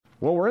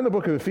Well, we're in the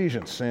book of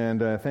Ephesians,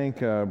 and I thank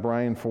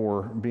Brian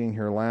for being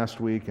here last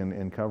week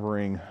and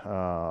covering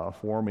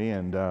for me,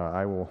 and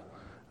I will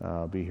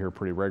be here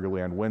pretty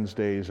regularly on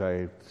Wednesdays.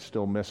 I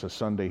still miss a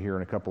Sunday here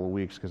in a couple of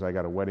weeks because I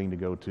got a wedding to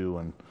go to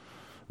and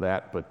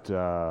that, but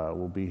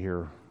we'll be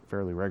here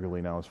fairly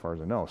regularly now as far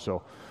as I know.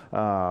 So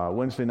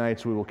Wednesday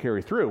nights we will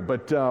carry through.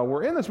 But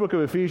we're in this book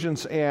of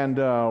Ephesians, and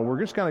we're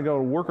just going to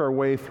go work our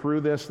way through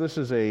this. This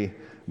is a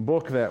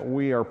book that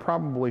we are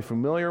probably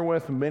familiar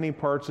with, many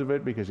parts of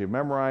it, because you've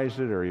memorized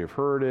it or you've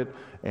heard it,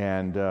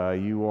 and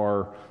you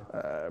are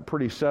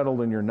pretty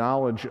settled in your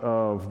knowledge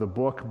of the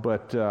book,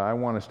 but I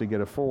want us to get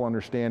a full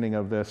understanding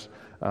of this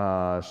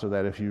so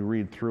that if you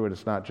read through it,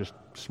 it's not just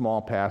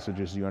small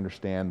passages, you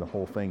understand the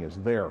whole thing is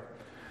there.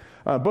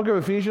 Book of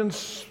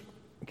Ephesians,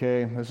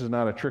 okay, this is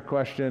not a trick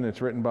question.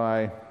 It's written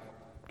by,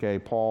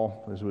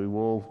 Paul, as we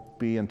will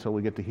be until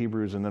we get to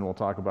Hebrews, and then we'll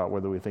talk about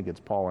whether we think it's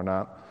Paul or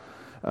not.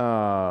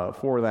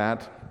 For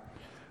that.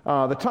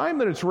 The time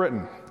that it's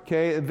written,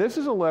 this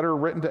is a letter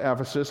written to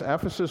Ephesus.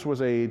 Ephesus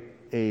was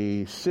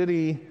a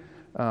city,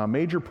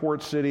 major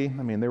port city.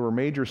 I mean, there were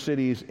major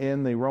cities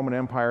in the Roman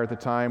Empire at the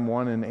time,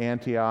 one in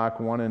Antioch,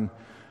 one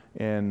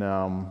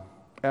in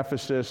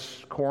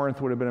Ephesus. Corinth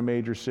would have been a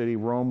major city.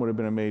 Rome would have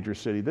been a major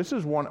city. This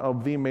is one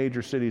of the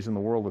major cities in the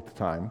world at the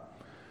time.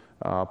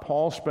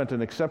 Paul spent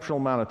an exceptional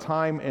amount of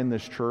time in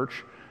this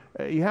church.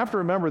 You have to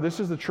remember,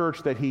 this is the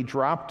church that he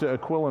dropped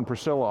Aquila and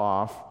Priscilla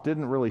off,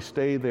 didn't really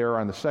stay there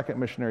on the second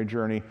missionary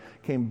journey,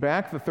 came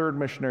back the third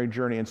missionary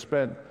journey and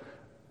spent,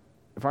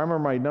 if I remember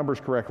my numbers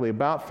correctly,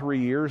 about 3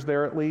 years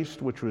there at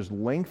least, which was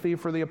lengthy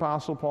for the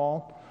Apostle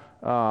Paul.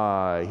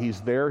 He's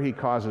there, he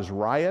causes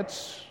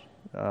riots.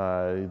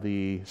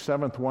 The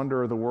seventh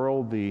wonder of the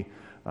world,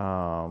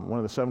 one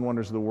of the seven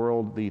wonders of the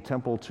world, the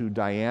temple to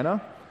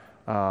Diana.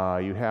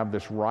 You have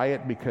this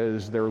riot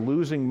because they're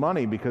losing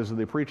money because of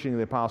the preaching of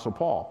the Apostle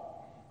Paul.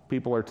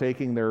 People are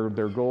taking their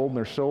gold and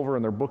their silver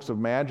and their books of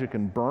magic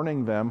and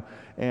burning them,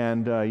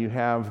 and you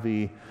have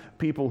the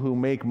people who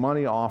make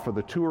money off of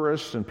the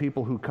tourists and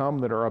people who come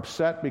that are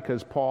upset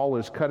because Paul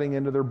is cutting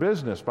into their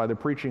business by the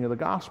preaching of the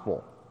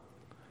gospel.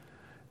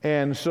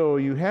 And so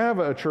you have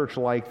a church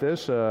like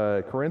this.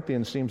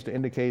 Corinthians seems to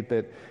indicate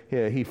that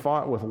he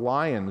fought with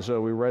lions.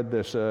 We read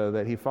this,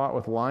 that he fought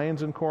with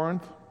lions in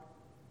Corinth.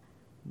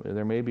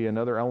 There may be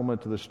another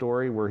element to the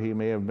story where he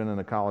may have been in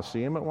the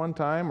Colosseum at one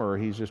time, or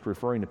he's just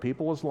referring to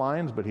people as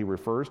lions, but he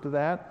refers to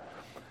that.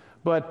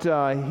 But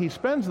he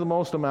spends the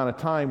most amount of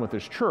time with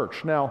his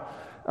church. Now,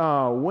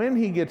 when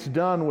he gets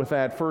done with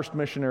that first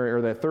missionary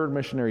or that third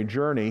missionary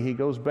journey, he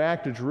goes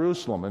back to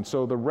Jerusalem. And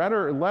so the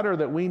letter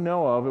that we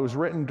know of, it was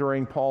written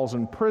during Paul's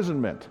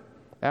imprisonment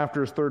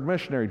after his third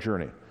missionary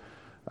journey.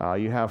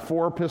 You have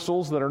 4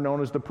 epistles that are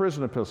known as the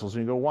prison epistles.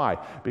 And you go, why?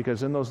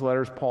 Because in those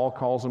letters, Paul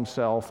calls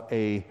himself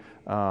a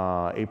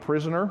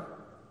prisoner,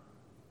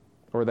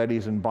 or that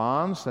he's in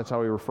bonds. That's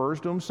how he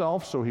refers to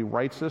himself. So he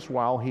writes this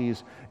while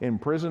he's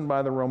imprisoned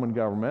by the Roman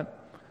government.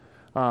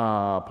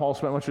 Paul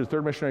spent much of his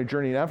third missionary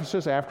journey in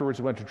Ephesus. Afterwards,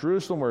 he went to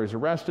Jerusalem, where he was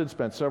arrested,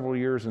 spent several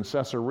years in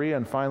Caesarea,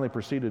 and finally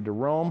proceeded to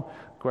Rome.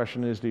 The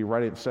question is, did he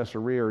write it in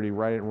Caesarea or did he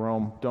write it in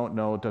Rome? Don't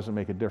know. It doesn't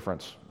make a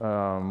difference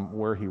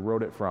where he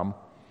wrote it from.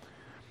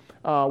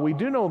 We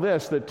do know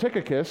this, that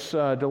Tychicus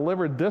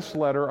delivered this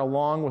letter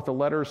along with the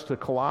letters to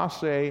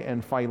Colossae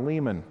and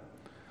Philemon.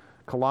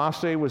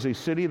 Colossae was a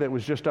city that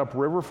was just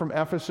upriver from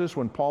Ephesus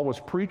when Paul was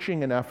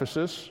preaching in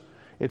Ephesus.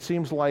 It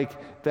seems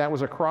like that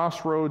was a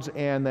crossroads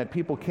and that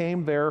people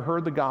came there,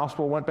 heard the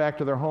gospel, went back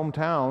to their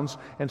hometowns,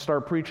 and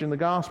started preaching the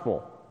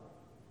gospel.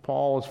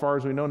 Paul, as far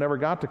as we know, never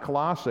got to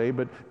Colossae,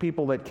 but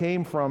people that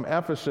came from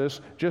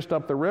Ephesus just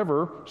up the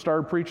river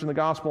started preaching the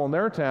gospel in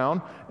their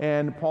town,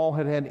 and Paul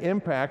had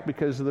impact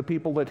because of the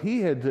people that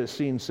he had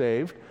seen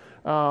saved.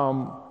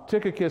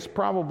 Tychicus,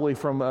 probably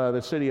from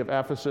the city of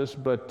Ephesus,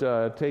 but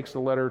takes the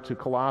letter to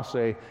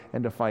Colossae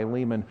and to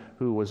Philemon,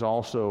 who was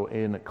also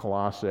in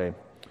Colossae.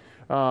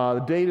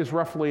 The date is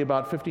roughly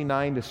about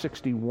 59 to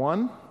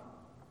 61,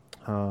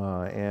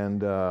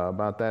 and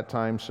about that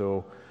time,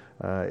 so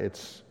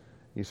it's...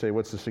 You say,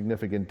 what's the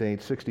significant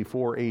date?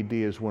 64 AD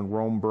is when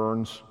Rome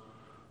burns.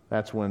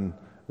 That's when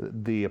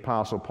the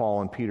Apostle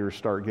Paul and Peter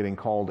start getting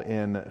called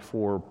in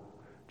for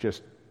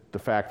just the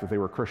fact that they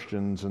were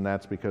Christians, and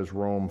that's because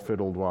Nero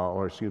fiddled while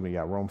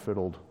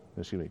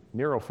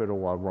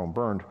Rome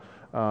burned,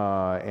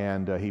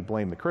 and he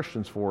blamed the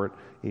Christians for it,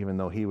 even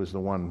though he was the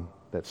one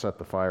that set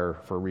the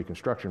fire for a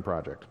reconstruction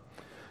project.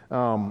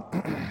 About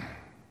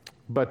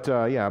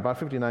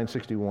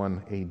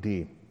 59-61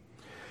 AD.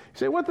 You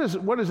say, what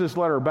is this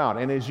letter about?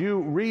 And as you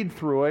read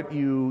through it,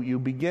 you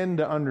begin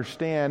to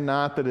understand,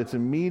 not that it's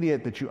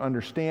immediate that you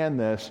understand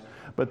this,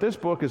 but this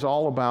book is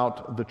all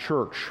about the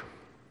church.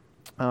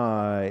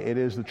 It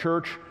is the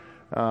church,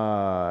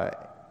 and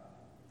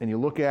you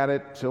look at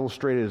it, it's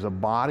illustrated as a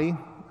body,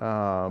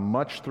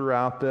 much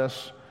throughout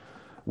this,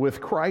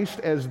 with Christ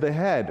as the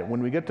head.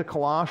 When we get to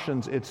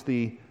Colossians, it's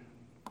the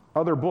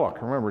other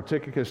book. Remember,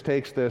 Tychicus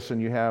takes this,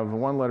 and you have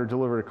one letter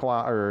delivered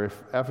to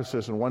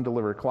Ephesus and one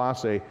delivered to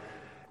Colossae.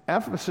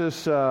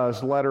 Ephesus'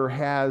 letter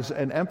has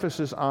an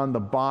emphasis on the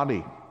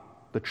body,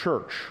 the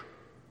church.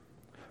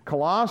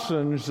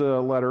 Colossians'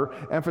 letter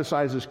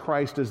emphasizes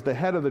Christ as the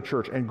head of the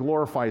church and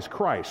glorifies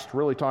Christ,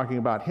 really talking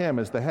about him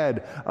as the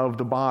head of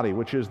the body,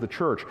 which is the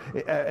church.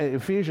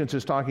 Ephesians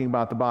is talking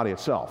about the body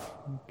itself,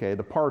 okay,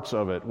 the parts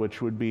of it,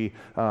 which would be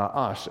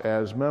us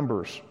as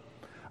members.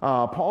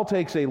 Paul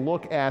takes a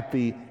look at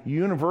the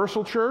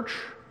universal church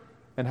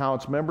and how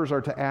its members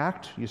are to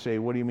act. You say,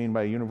 what do you mean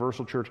by a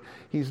universal church?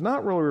 He's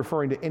not really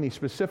referring to any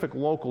specific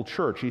local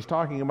church. He's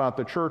talking about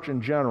the church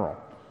in general.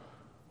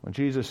 When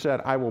Jesus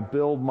said, I will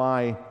build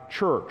my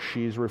church,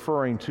 he's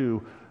referring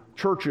to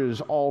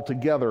churches all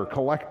together,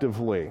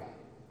 collectively.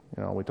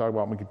 You know, we talk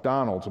about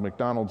McDonald's, and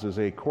McDonald's is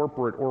a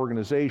corporate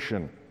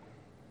organization.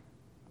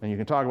 And you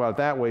can talk about it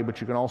that way,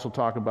 but you can also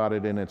talk about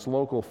it in its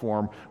local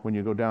form. When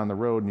you go down the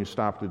road and you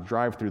stop to the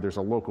drive-thru, there's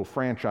a local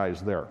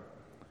franchise there.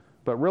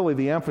 But really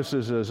the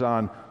emphasis is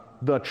on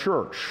the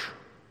church.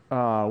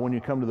 When you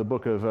come to the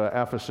book of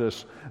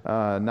Ephesus,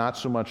 not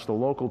so much the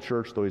local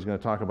church, though he's going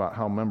to talk about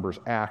how members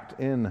act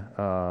in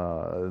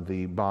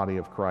the body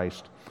of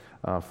Christ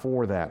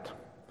for that.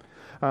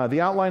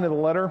 The outline of the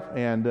letter,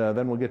 and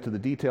then we'll get to the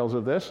details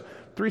of this.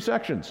 3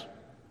 sections.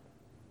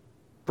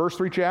 First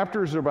 3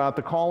 chapters are about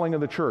the calling of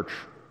the church.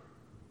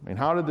 I mean,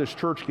 how did this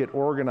church get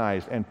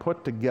organized and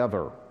put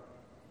together?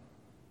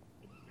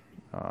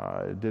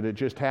 Did it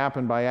just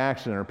happen by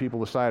accident, or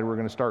people decided we're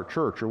going to start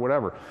church, or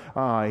whatever?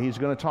 He's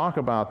going to talk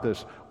about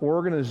this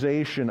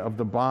organization of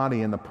the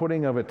body and the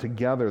putting of it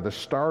together, the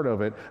start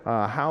of it,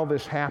 how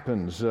this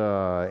happens,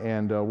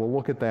 and we'll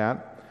look at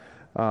that.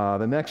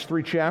 The next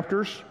 3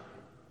 chapters,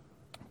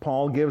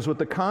 Paul gives what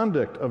the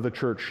conduct of the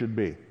church should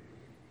be.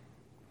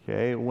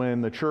 Okay,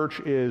 when the church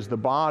is the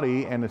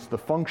body and it's the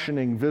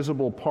functioning,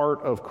 visible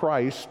part of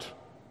Christ.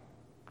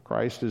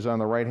 Christ is on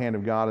the right hand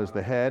of God as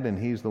the head, and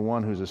he's the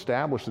one who's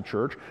established the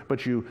church.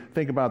 But you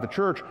think about the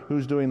church,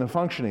 who's doing the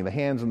functioning, the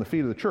hands and the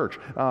feet of the church?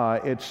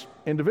 It's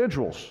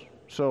individuals.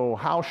 So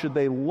how should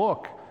they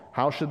look?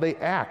 How should they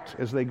act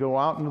as they go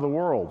out into the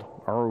world,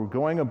 or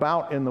going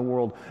about in the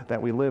world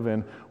that we live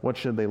in? What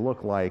should they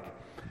look like?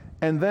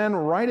 And then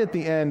right at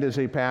the end is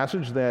a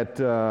passage that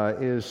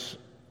is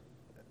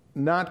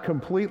not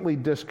completely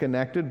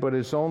disconnected, but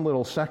its own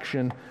little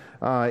section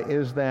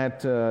is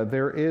that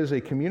there is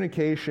a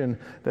communication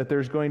that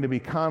there's going to be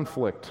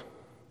conflict,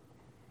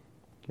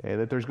 okay,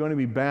 that there's going to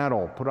be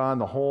battle. Put on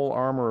the whole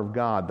armor of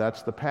God.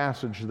 That's the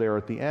passage there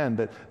at the end,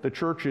 that the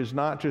church is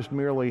not just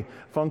merely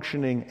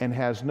functioning and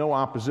has no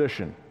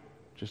opposition,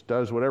 just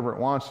does whatever it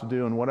wants to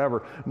do and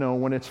whatever. No,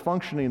 when it's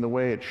functioning the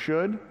way it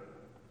should,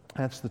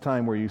 that's the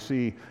time where you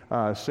see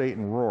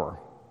Satan roar.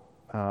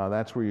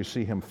 That's where you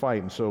see him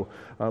fight. And so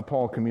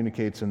Paul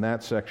communicates in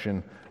that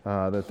section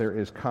that there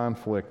is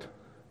conflict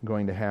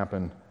going to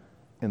happen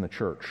in the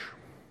church.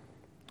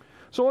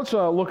 So let's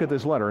look at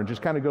this letter and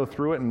just kind of go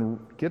through it and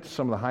get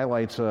some of the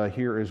highlights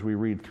here as we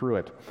read through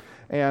it.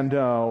 And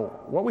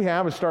what we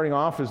have is, starting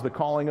off, is the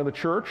calling of the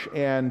church.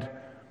 And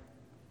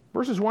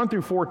verses 1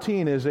 through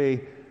 14 is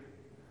a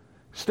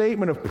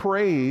statement of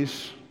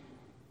praise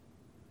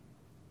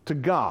to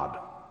God.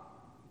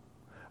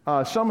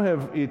 Some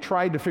have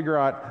tried to figure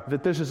out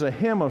that this is a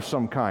hymn of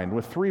some kind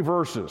with 3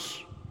 verses.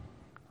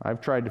 I've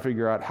tried to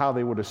figure out how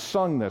they would have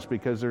sung this,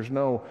 because there's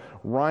no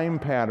rhyme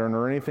pattern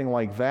or anything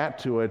like that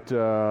to it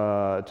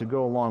to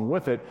go along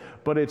with it.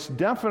 But it's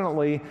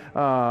definitely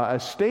a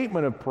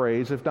statement of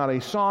praise, if not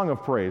a song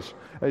of praise.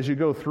 As you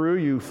go through,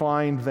 you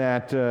find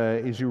that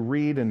as you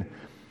read in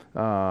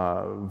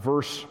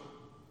verse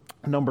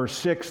number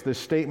 6, this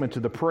statement,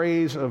 to the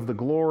praise of the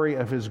glory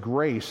of his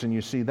grace, and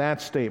you see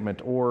that statement.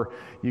 Or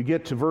you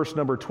get to verse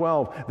number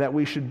 12, that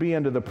we should be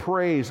unto the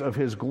praise of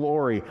his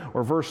glory.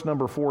 Or verse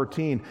number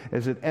 14,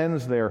 as it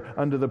ends there,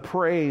 unto the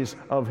praise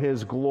of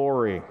his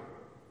glory.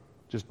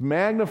 Just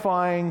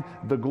magnifying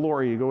the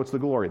glory. You go, what's the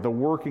glory? The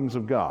workings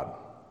of God.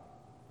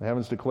 The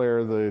heavens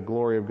declare the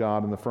glory of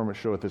God, and the firmament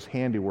showeth his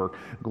handiwork.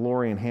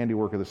 Glory and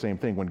handiwork are the same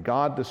thing. When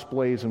God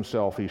displays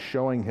himself, he's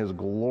showing his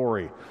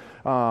glory.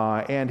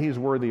 And he's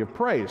worthy of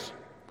praise.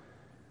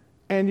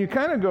 And you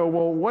kind of go,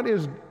 well, what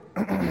is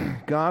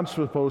God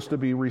supposed to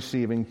be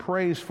receiving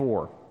praise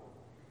for?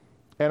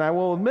 And I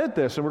will admit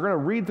this, and we're going to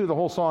read through the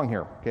whole song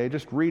here, okay?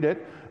 Just read it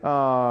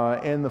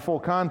in the full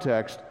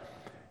context.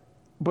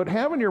 But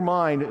have in your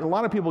mind, a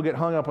lot of people get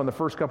hung up on the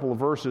first couple of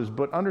verses,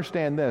 but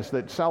understand this,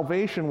 that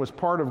salvation was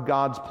part of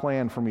God's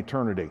plan from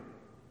eternity.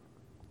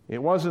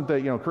 It wasn't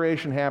that,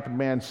 creation happened,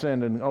 man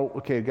sinned, and, I've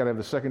got to have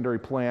the secondary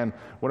plan.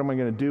 What am I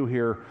going to do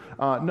here?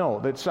 No,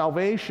 that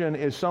salvation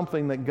is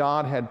something that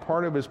God had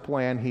part of his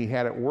plan. He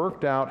had it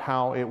worked out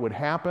how it would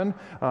happen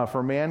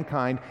for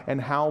mankind, and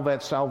how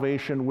that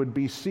salvation would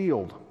be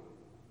sealed.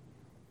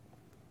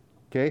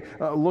 Okay,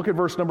 look at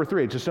verse number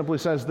 3. It just simply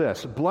says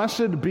this: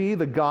 Blessed be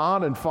the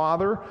God and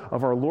Father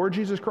of our Lord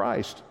Jesus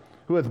Christ,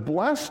 who hath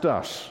blessed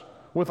us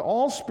with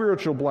all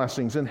spiritual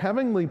blessings in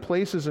heavenly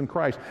places in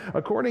Christ,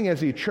 according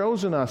as he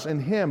chosen us in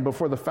him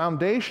before the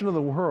foundation of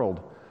the world,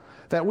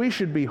 that we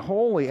should be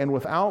holy and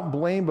without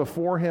blame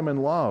before him in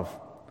love,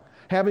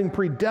 having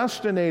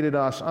predestinated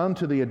us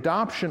unto the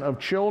adoption of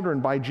children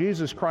by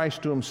Jesus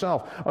Christ to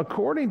himself,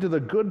 according to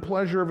the good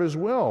pleasure of his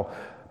will,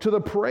 to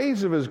the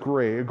praise of his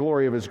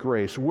glory of his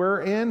grace,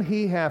 wherein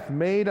he hath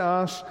made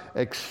us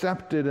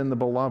accepted in the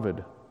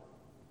beloved.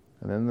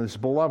 And then this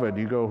beloved,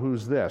 you go,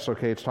 who's this?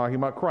 Okay, it's talking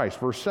about Christ.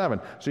 Verse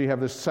 7. So you have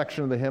this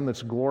section of the hymn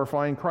that's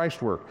glorifying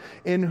Christ's work.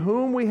 In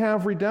whom we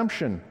have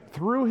redemption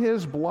through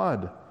his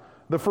blood,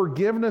 the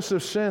forgiveness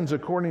of sins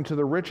according to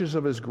the riches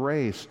of his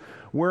grace,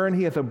 wherein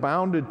he hath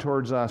abounded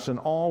towards us in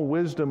all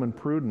wisdom and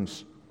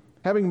prudence,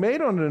 having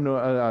made unto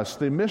us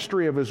the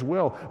mystery of his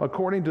will,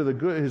 according to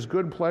his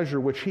good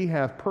pleasure, which he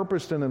hath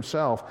purposed in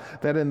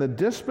himself, that in the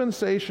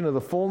dispensation of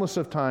the fullness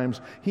of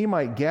times he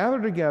might gather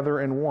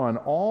together in one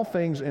all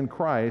things in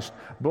Christ,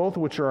 both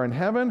which are in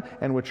heaven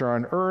and which are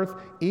on earth,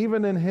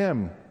 even in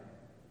him,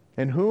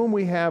 in whom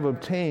we have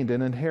obtained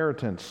an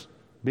inheritance,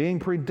 being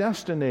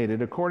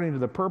predestinated according to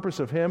the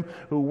purpose of him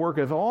who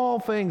worketh all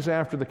things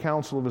after the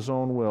counsel of his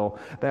own will,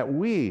 that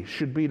we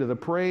should be to the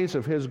praise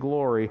of his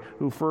glory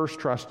who first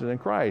trusted in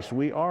Christ.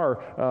 We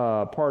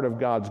are part of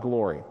God's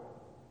glory.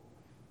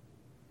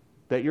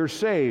 That you're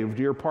saved,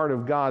 you're part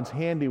of God's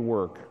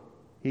handiwork.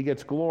 He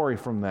gets glory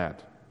from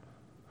that.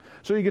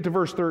 So you get to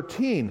verse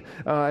 13,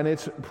 and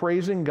it's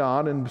praising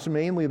God, and it's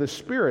mainly the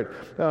Spirit.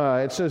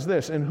 It says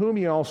this, in whom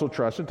ye also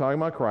trusted, talking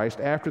about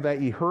Christ, after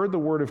that ye heard the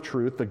word of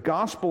truth, the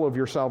gospel of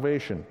your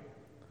salvation,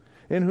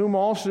 in whom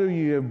also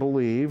ye have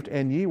believed,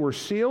 and ye were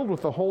sealed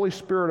with the Holy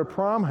Spirit of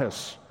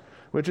promise,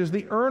 which is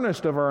the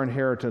earnest of our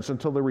inheritance,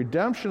 until the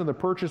redemption of the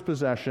purchased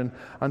possession,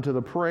 unto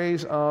the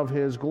praise of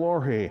his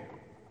glory.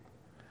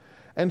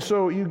 And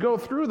so you go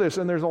through this,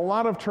 and there's a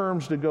lot of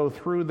terms to go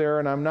through there,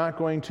 and I'm not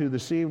going to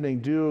this evening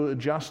do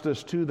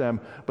justice to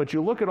them, but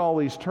you look at all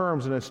these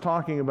terms, and it's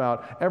talking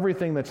about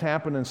everything that's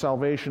happened in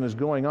salvation is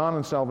going on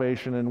in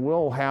salvation and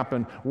will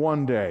happen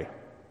one day.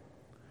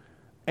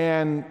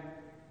 And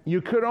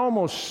you could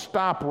almost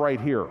stop right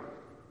here.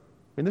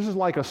 And this is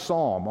like a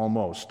psalm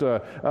almost.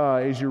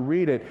 As you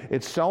read it,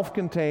 it's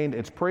self-contained.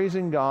 It's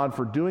praising God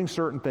for doing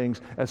certain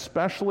things,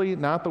 especially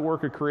not the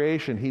work of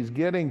creation. He's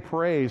getting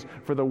praise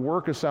for the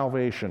work of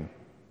salvation.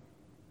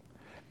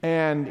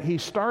 And he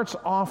starts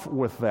off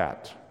with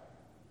that.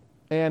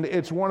 And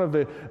it's one of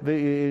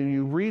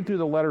you read through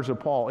the letters of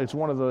Paul, it's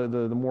one of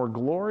the more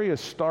glorious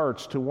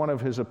starts to one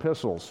of his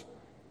epistles.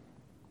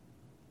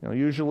 You know,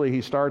 usually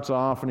he starts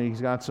off and he's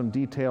got some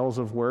details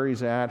of where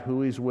he's at,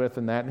 who he's with,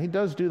 and that. And he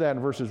does do that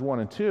in verses 1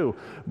 and 2,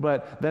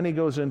 but then he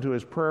goes into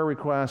his prayer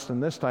request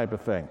and this type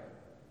of thing.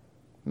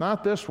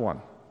 Not this one.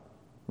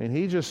 I mean,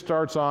 he just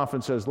starts off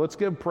and says, let's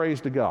give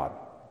praise to God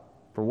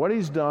for what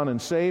he's done in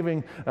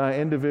saving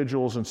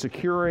individuals and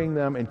securing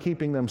them and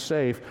keeping them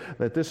safe,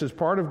 that this is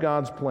part of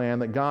God's plan,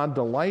 that God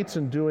delights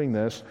in doing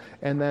this,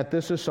 and that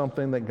this is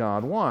something that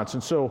God wants.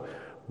 And so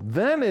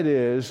then it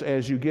is,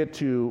 as you get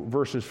to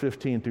verses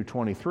 15 through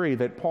 23,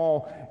 that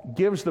Paul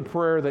gives the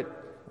prayer that,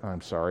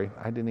 I'm sorry,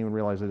 I didn't even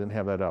realize I didn't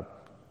have that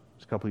up.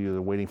 There's a couple of you that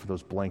are waiting for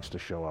those blanks to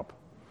show up.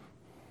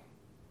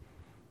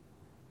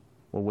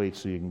 We'll wait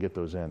so you can get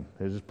those in.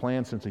 It is his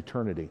plan since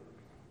eternity.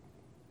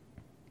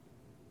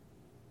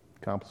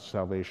 Accomplish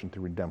salvation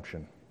through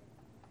redemption.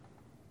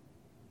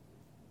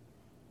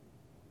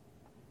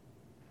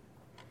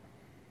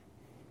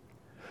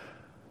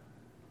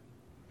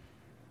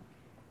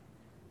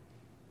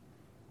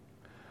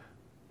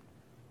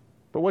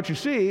 But what you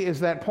see is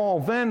that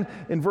Paul then,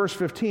 in verse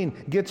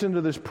 15, gets into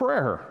this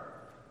prayer.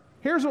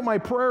 Here's what my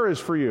prayer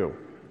is for you.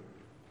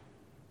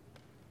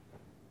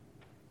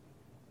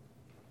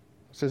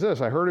 It says this,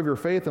 I heard of your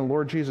faith in the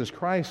Lord Jesus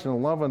Christ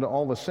and love unto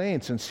all the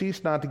saints, and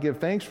cease not to give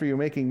thanks for you,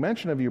 making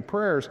mention of your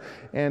prayers.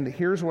 And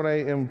here's what I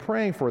am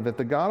praying for, that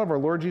the God of our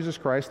Lord Jesus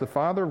Christ, the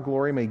Father of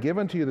glory, may give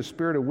unto you the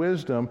spirit of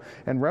wisdom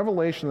and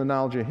revelation of the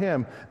knowledge of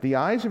him, the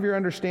eyes of your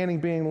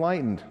understanding being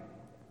enlightened,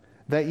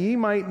 that ye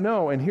might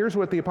know. And here's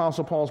what the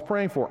Apostle Paul is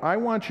praying for. I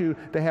want you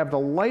to have the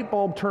light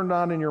bulb turned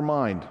on in your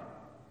mind.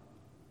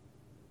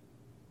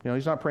 You know,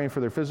 he's not praying for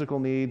their physical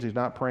needs. He's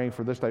not praying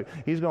for this type.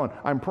 He's going,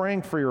 I'm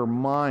praying for your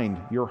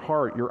mind, your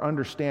heart, your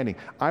understanding.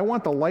 I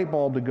want the light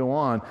bulb to go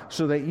on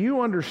so that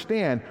you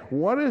understand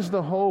what is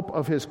the hope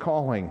of his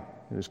calling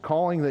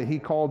that he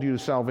called you to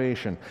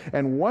salvation,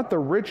 and what the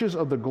riches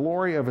of the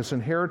glory of his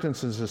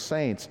inheritance is as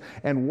saints,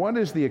 and what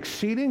is the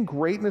exceeding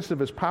greatness of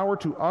his power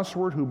to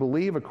usward who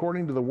believe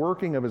according to the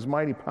working of his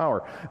mighty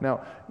power.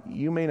 Now,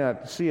 you may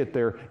not see it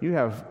there. You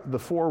have the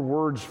 4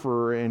 words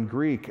in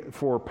Greek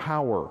for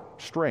power,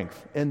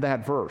 strength, in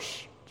that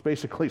verse. It's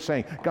basically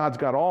saying God's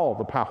got all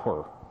the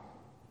power,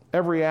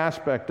 every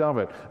aspect of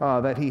it,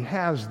 that he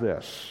has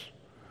this.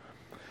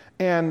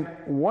 And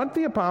what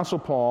the Apostle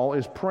Paul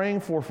is praying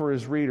for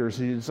his readers,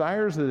 he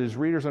desires that his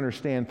readers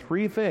understand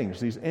 3 things.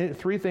 These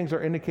 3 things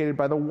are indicated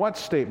by the what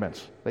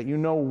statements, that you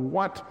know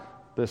what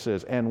this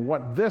is, and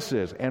what this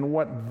is, and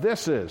what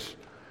this is.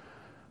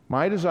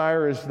 My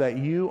desire is that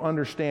you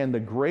understand the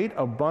great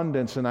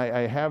abundance, and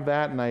I have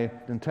that, and I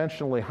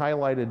intentionally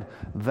highlighted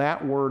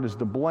that word as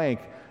the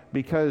blank,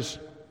 because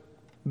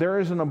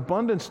there is an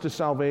abundance to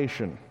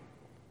salvation.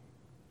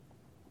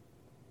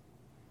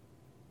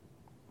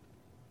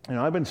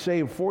 I've been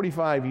saved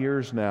 45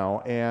 years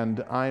now,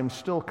 and I'm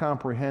still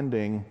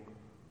comprehending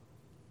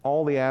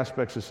all the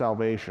aspects of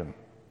salvation.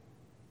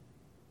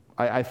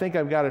 I think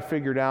I've got it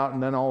figured out,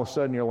 and then all of a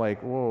sudden you're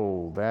like,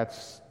 whoa,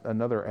 that's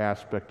another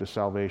aspect of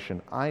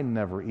salvation I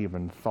never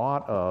even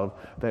thought of,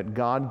 that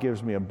God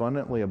gives me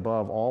abundantly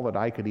above all that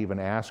I could even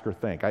ask or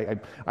think.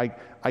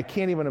 I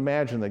can't even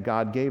imagine that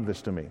God gave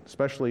this to me,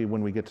 especially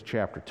when we get to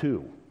chapter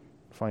 2,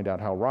 find out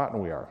how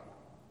rotten we are.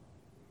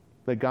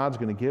 That God's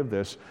going to give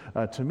this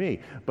to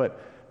me.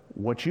 But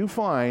what you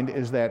find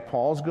is that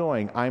Paul's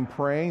going, I'm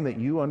praying that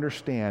you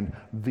understand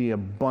the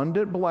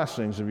abundant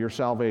blessings of your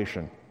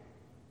salvation.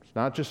 It's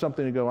not just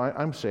something to go,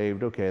 I'm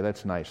saved, okay,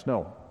 that's nice.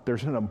 No,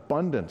 there's an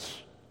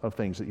abundance of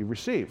things that you've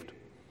received.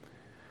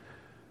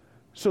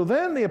 So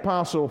then the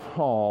Apostle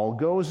Paul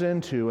goes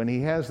into, and he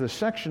has this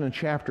section in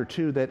chapter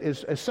 2 that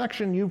is a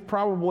section you've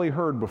probably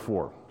heard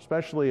before,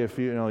 especially if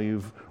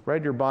you've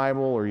read your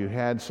Bible or you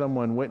had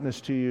someone witness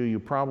to you. You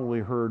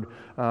probably heard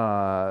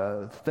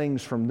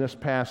things from this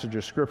passage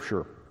of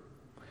Scripture.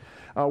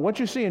 What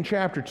you see in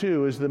chapter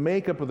 2 is the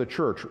makeup of the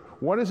church.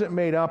 What is it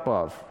made up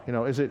of?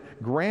 Is it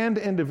grand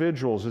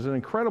individuals? Is it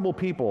incredible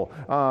people?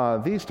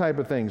 These type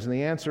of things. And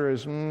the answer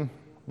is,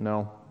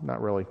 no,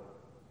 not really.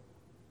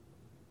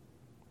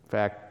 In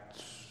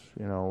fact,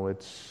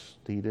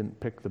 he didn't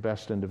pick the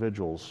best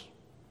individuals.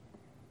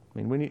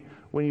 I mean,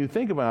 when you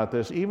think about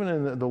this, even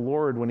in the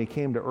Lord, when he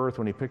came to earth,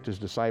 when he picked his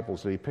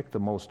disciples, did he pick the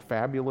most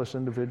fabulous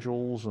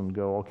individuals and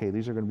go, okay,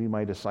 these are going to be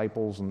my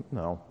disciples? And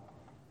no.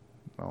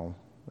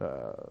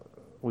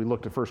 We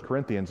looked at 1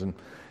 Corinthians, and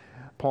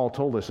Paul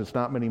told us it's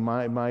not many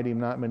mighty,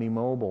 not many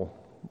noble,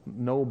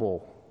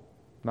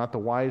 not the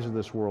wise of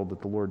this world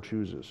that the Lord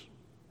chooses.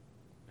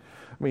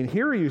 I mean,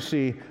 here you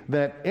see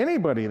that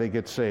anybody that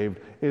gets saved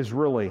is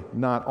really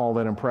not all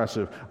that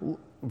impressive.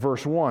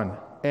 Verse 1,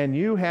 and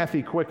you hath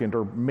he quickened,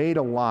 or made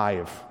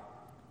alive,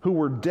 who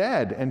were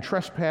dead in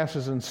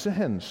trespasses and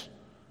sins.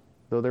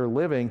 Though they're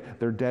living,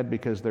 they're dead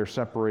because they're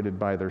separated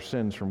by their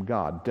sins from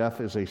God.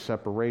 Death is a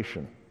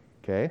separation.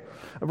 Okay?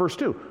 Verse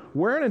 2,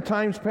 wherein in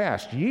times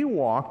past ye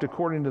walked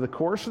according to the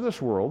course of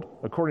this world,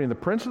 according to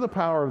the prince of the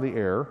power of the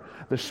air,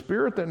 the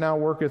spirit that now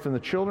worketh in the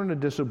children of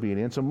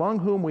disobedience, among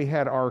whom we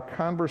had our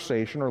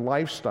conversation or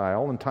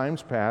lifestyle in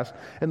times past,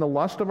 in the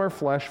lust of our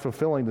flesh,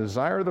 fulfilling the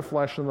desire of the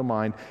flesh and the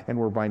mind, and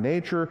were by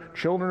nature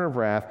children of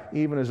wrath,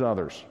 even as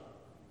others.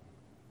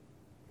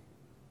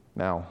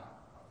 Now,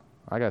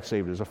 I got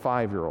saved as a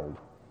 5-year-old.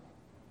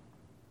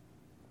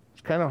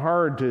 It's kind of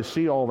hard to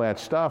see all that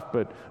stuff,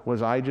 but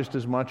was I just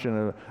as much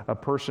a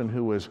person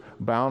who was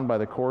bound by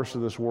the course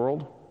of this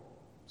world?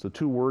 It's the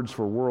two words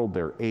for world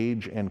there,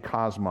 age and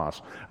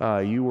cosmos.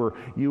 You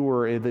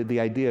were. The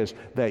idea is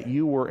that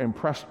you were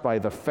impressed by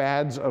the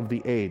fads of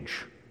the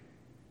age.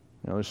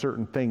 There's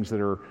certain things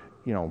that are,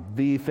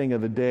 the thing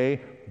of the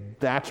day.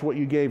 That's what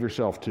you gave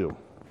yourself to.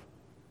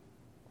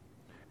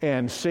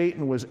 And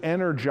Satan was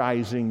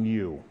energizing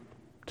you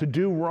to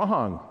do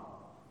wrong.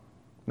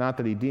 Not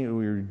that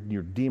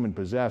you're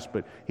demon-possessed,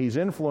 but he's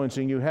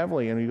influencing you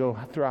heavily. And you go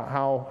through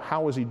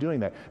how is he doing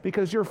that?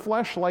 Because your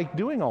flesh liked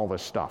doing all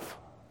this stuff.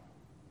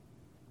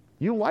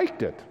 You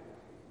liked it.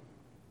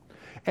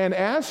 And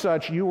as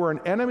such, you were an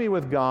enemy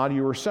with God.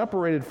 You were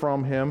separated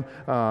from him.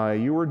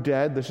 You were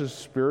dead. This is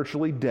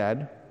spiritually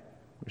dead.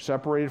 You're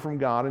separated from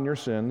God in your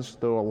sins,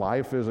 though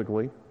alive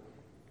physically.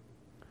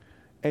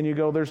 And you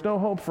go, there's no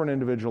hope for an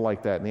individual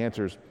like that. And the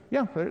answer is,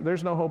 yeah,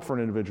 there's no hope for an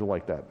individual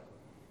like that.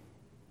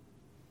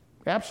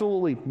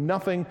 Absolutely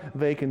nothing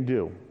they can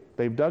do.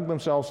 They've dug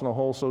themselves in a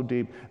hole so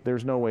deep,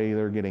 there's no way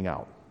they're getting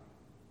out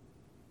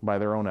by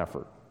their own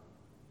effort.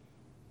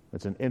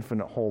 It's an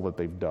infinite hole that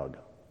they've dug.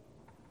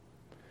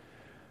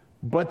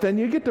 But then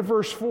you get to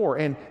verse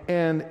 4,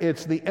 and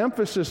it's the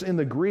emphasis in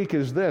the Greek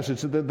is this.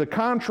 It's the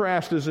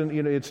contrast isn't,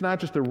 it's not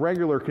just the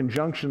regular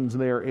conjunctions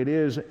there. It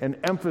is an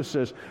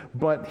emphasis.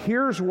 But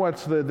here's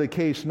what's the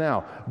case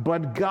now.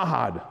 But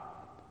God,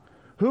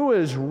 who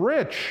is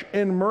rich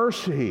in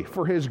mercy,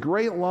 for his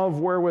great love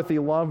wherewith he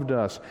loved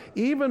us,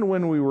 even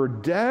when we were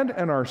dead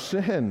in our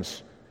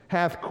sins,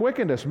 hath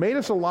quickened us, made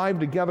us alive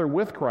together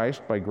with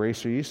Christ, by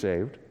grace are ye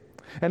saved,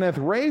 and hath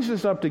raised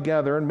us up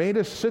together and made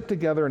us sit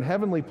together in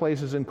heavenly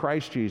places in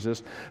Christ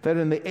Jesus, that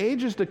in the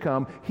ages to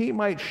come he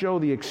might show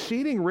the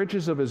exceeding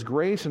riches of his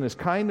grace and his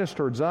kindness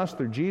towards us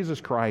through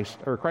Jesus Christ,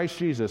 or Christ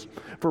Jesus.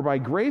 For by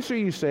grace are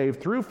ye saved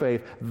through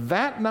faith,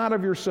 that not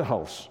of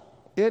yourselves.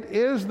 It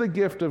is the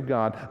gift of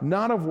God,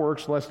 not of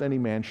works, lest any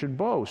man should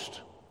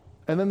boast.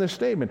 And then this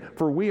statement,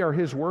 for we are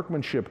his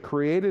workmanship,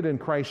 created in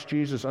Christ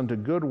Jesus unto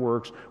good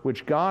works,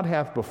 which God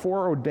hath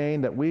before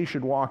ordained that we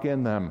should walk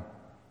in them.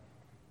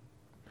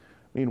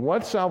 I mean,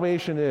 what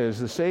salvation is,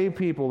 the saved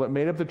people that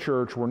made up the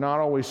church were not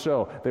always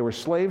so. They were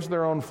slaves of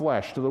their own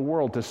flesh, to the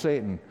world, to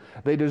Satan.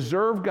 They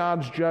deserved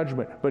God's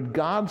judgment, but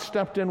God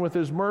stepped in with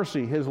his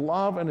mercy, his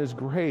love, and his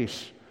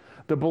grace.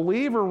 The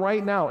believer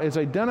right now is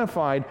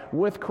identified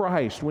with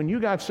Christ. When you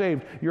got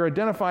saved, you're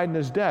identified in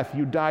his death.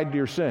 You died to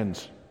your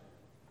sins.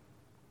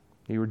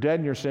 You were dead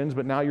in your sins,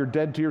 but now you're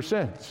dead to your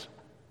sins.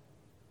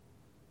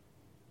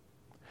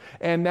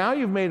 And now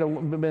you've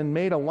been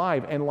made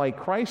alive, and like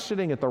Christ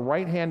sitting at the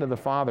right hand of the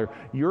Father,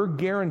 your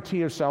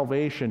guarantee of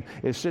salvation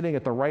is sitting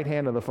at the right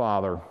hand of the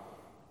Father.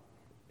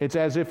 It's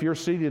as if you're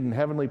seated in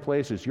heavenly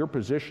places. Your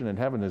position in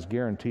heaven is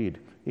guaranteed,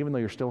 even though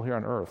you're still here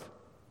on earth.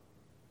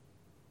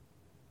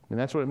 And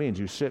that's what it means.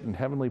 You sit in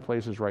heavenly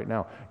places right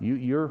now.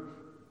 You're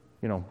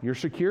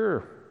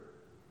secure.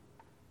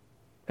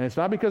 And it's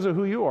not because of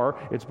who you are.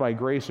 It's by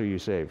grace are you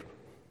saved.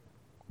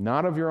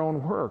 Not of your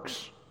own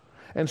works.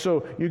 And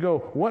so you go,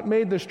 what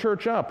made this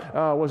church up?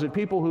 Was it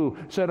people who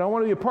said, I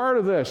want to be a part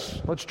of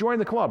this. Let's join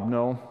the club.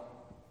 No.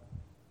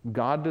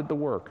 God did the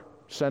work,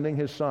 sending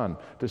his Son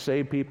to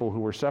save people who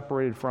were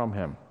separated from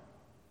him.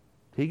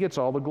 He gets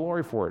all the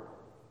glory for it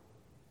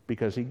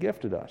because he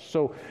gifted us.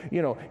 So,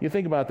 you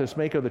think about this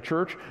make of the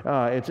church.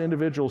 It's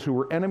individuals who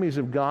were enemies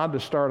of God to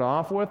start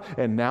off with,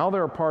 and now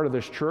they're a part of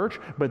this church.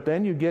 But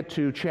then you get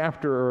to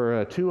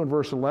chapter 2 and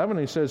verse 11,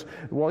 and he says,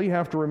 well, you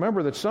have to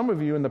remember that some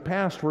of you in the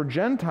past were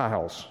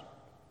Gentiles.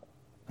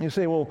 You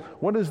say, well,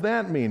 what does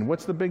that mean?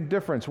 What's the big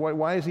difference?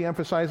 Why is he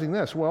emphasizing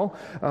this? Well,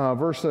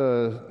 verse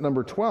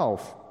number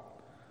 12,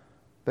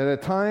 that at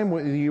a time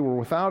when you were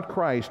without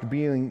Christ,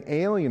 being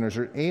aliens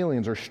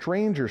or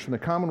strangers from the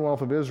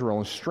commonwealth of Israel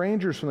and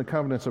strangers from the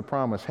covenants of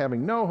promise,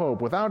 having no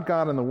hope, without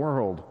God in the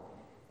world.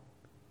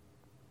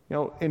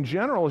 In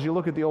general, as you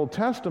look at the Old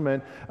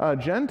Testament,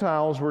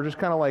 Gentiles were just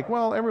kind of like,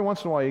 well, every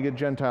once in a while you get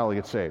Gentile to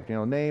get saved.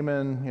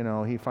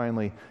 Naaman, he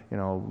finally,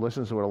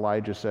 listens to what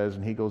Elijah says,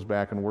 and he goes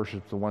back and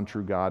worships the one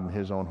true God in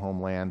his own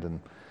homeland. And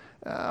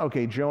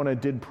Jonah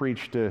did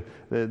preach to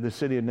the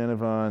city of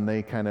Nineveh, and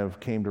they kind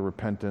of came to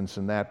repentance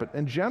and that. But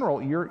in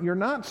general, you're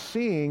not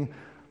seeing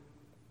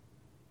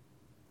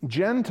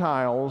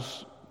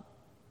Gentiles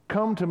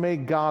come to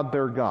make God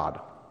their God.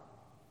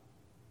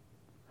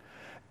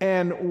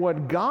 And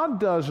what God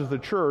does as the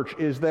church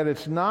is that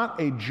it's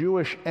not a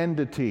Jewish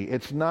entity.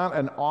 It's not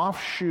an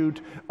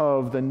offshoot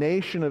of the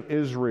nation of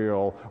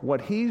Israel.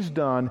 What he's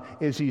done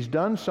is he's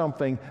done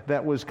something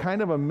that was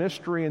kind of a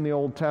mystery in the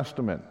Old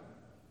Testament.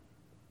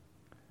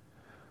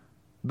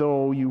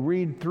 Though you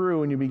read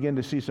through and you begin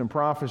to see some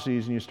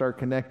prophecies and you start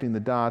connecting the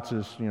dots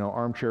as,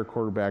 armchair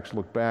quarterbacks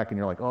look back and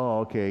you're like,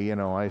 oh, okay,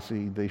 I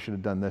see they should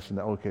have done this and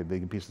that. Okay, they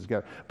can piece this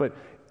together. But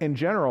in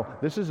general,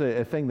 this is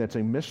a thing that's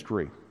a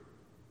mystery.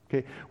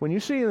 Okay, when you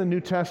see in the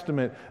New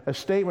Testament a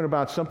statement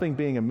about something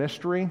being a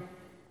mystery,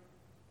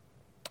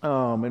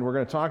 and we're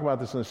going to talk about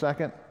this in a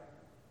second,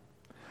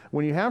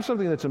 when you have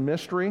something that's a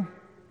mystery,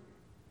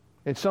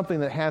 it's something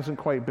that hasn't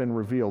quite been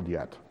revealed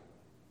yet.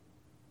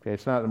 Okay,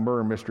 it's not a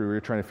murder mystery where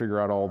you're trying to figure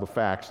out all the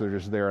facts. They're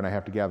just there and I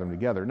have to gather them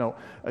together. No,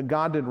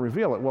 God didn't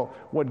reveal it. Well,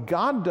 what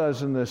God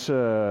does in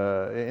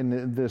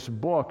this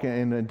book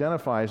and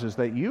identifies is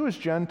that you as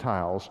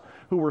Gentiles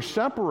who were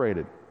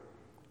separated,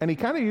 and he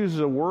kind of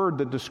uses a word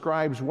that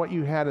describes what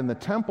you had in the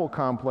temple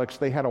complex.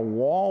 They had a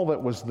wall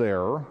that was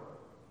there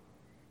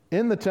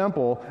in the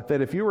temple that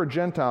if you were a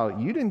Gentile,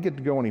 you didn't get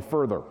to go any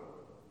further.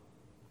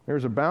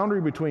 There's a boundary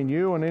between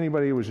you and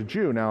anybody who was a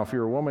Jew. Now, if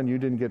you're a woman, you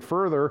didn't get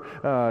further.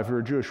 If you're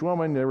a Jewish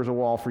woman, there was a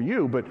wall for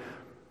you. But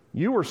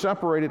you were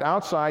separated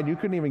outside. You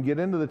couldn't even get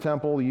into the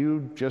temple.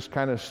 You just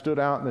kind of stood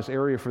out in this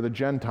area for the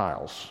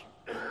Gentiles.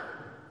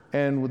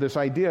 And with this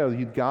idea,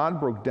 God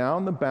broke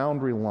down the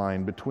boundary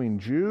line between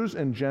Jews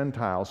and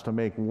Gentiles to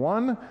make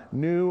one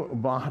new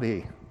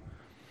body.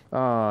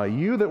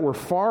 You that were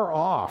far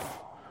off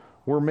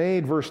were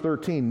made, verse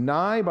 13,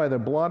 nigh by the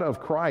blood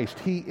of Christ.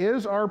 He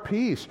is our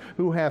peace,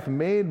 who hath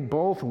made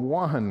both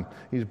one.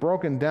 He's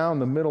broken down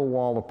the middle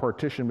wall of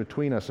partition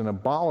between us and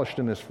abolished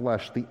in his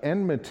flesh the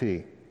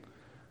enmity.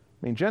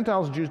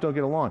 Gentiles and Jews don't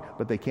get along,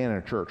 but they can in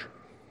a church.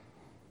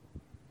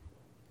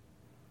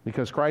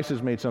 Because Christ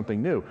has made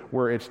something new,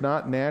 where it's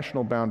not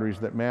national boundaries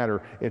that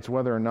matter, it's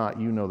whether or not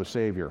you know the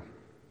Savior.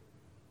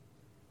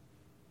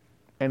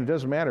 And it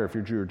doesn't matter if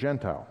you're Jew or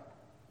Gentile.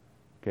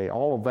 Okay,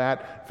 all of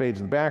that fades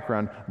in the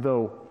background,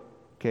 though,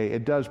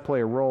 it does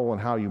play a role in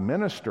how you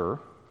minister,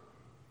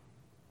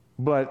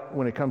 but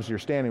when it comes to your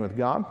standing with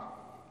God,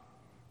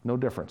 no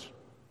difference.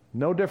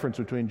 No difference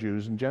between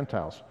Jews and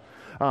Gentiles.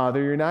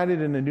 They're united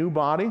in a new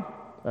body.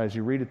 As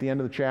you read at the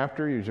end of the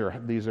chapter,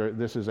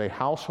 this is a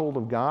household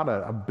of God,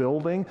 a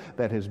building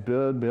that has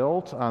been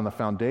built on the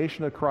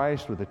foundation of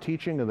Christ with the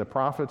teaching of the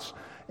prophets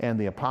and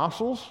the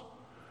apostles.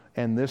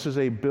 And this is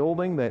a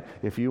building that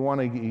if you want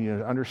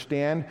to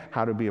understand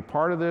how to be a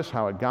part of this,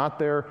 how it got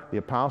there, the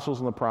apostles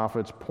and the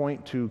prophets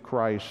point to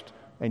Christ,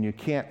 and you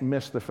can't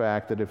miss the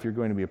fact that if you're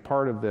going to be a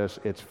part of this,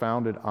 it's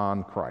founded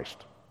on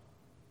Christ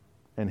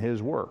and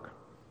his work.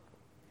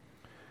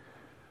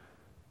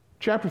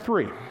 Chapter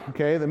 3,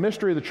 the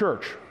mystery of the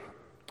church.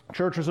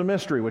 Church is a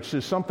mystery, which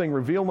is something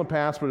revealed in the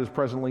past but is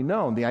presently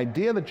known. The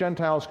idea that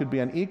Gentiles could be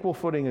on equal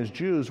footing as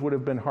Jews would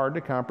have been hard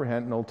to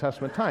comprehend in Old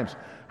Testament times.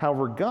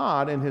 However,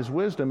 God, in his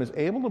wisdom, is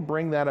able to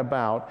bring that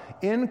about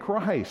in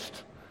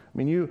Christ.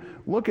 You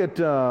look at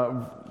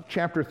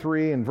chapter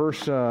 3 and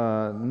verse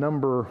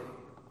number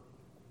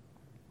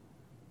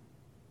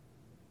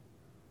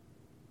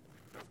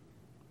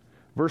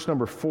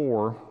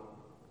 4.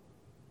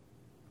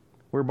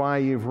 whereby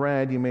you've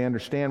read, you may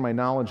understand my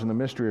knowledge in the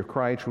mystery of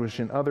Christ, which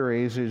in other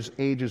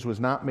ages was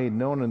not made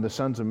known in the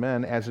sons of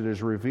men, as it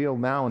is revealed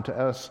now unto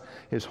us,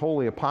 his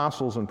holy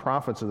apostles and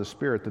prophets of the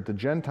Spirit, that the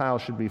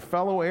Gentiles should be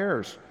fellow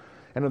heirs,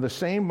 and of the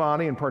same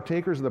body, and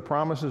partakers of the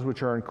promises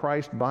which are in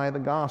Christ by the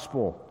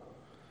gospel.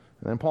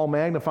 And then Paul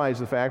magnifies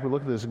the fact, we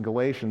look at this in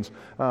Galatians,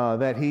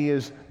 that he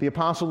is the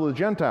apostle of the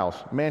Gentiles,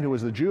 a man who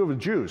was the Jew of the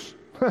Jews.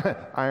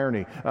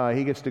 Irony.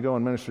 He gets to go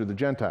and minister to the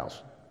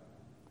Gentiles.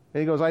 And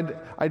he goes,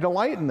 I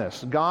delight in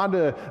this. God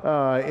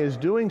is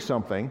doing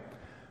something,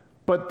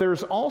 but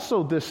there's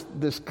also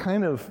this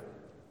kind of,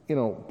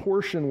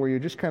 portion where you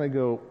just kind of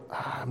go,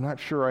 I'm not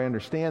sure I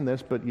understand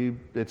this, but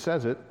it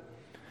says it,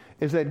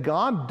 is that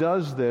God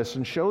does this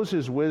and shows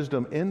his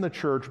wisdom in the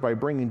church by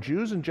bringing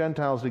Jews and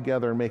Gentiles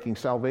together and making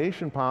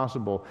salvation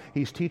possible.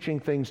 He's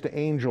teaching things to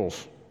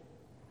angels.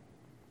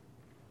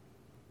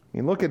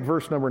 And look at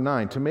verse number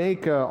 9. To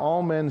make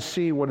all men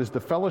see what is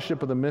the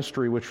fellowship of the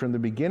mystery, which from the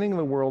beginning of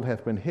the world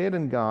hath been hid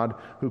in God,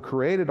 who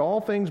created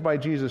all things by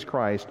Jesus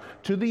Christ,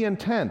 to the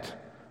intent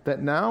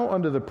that now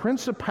unto the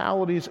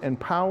principalities and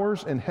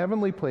powers in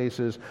heavenly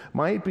places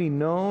might be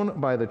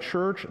known by the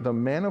church the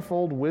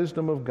manifold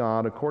wisdom of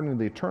God, according to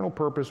the eternal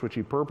purpose which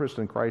he purposed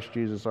in Christ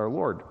Jesus our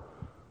Lord.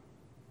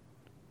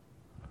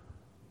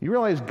 You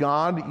realize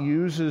God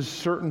uses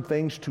certain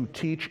things to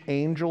teach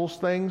angels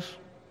things?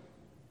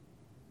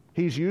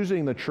 He's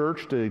using the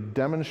church to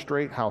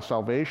demonstrate how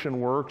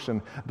salvation works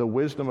and the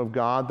wisdom of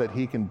God, that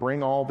he can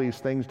bring all these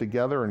things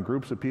together and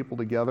groups of people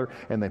together,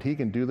 and that he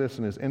can do this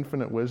in his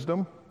infinite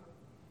wisdom.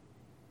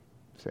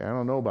 You say, I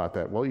don't know about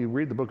that. Well, you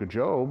read the book of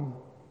Job.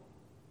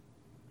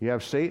 You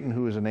have Satan,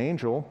 who is an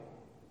angel,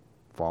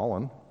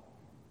 fallen,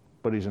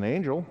 but he's an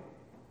angel.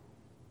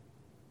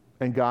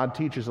 And God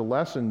teaches a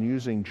lesson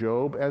using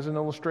Job as an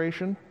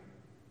illustration.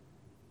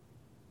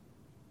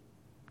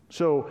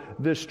 So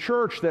this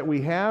church that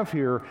we have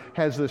here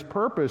has this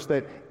purpose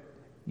that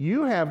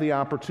you have the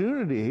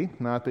opportunity,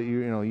 not that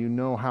you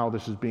know how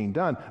this is being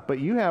done, but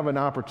you have an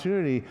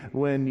opportunity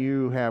when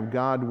you have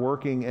God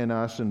working in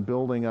us and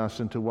building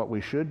us into what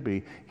we should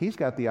be. He's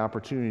got the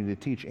opportunity to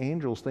teach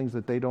angels things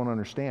that they don't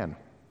understand.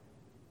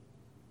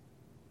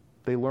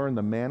 They learn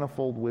the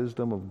manifold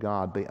wisdom of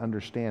God. They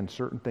understand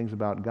certain things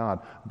about God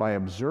by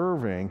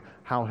observing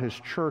how his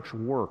church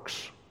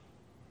works,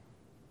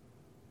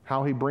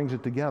 how he brings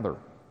it together.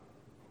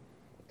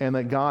 And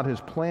that God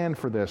has planned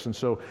for this. And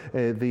so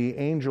the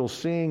angels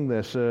seeing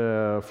this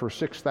for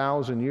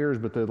 6,000 years,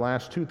 but the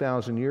last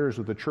 2,000 years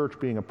with the church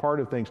being a part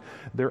of things,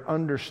 they're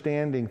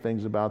understanding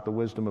things about the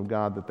wisdom of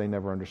God that they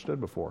never understood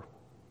before.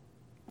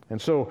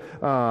 And so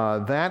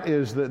that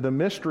is the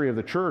mystery of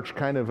the church,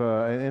 kind of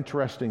an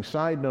interesting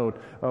side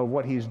note of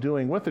what he's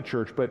doing with the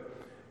church. But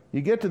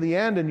you get to the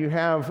end and you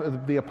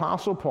have the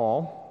Apostle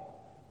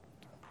Paul.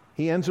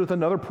 He ends with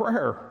another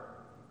prayer.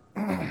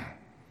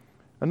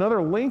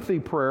 Another lengthy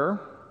prayer.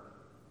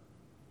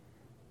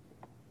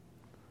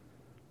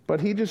 But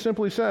he just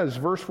simply says,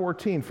 verse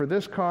 14, for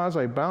this cause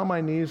I bow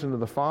my knees unto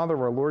the Father of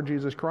our Lord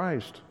Jesus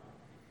Christ,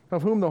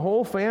 of whom the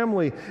whole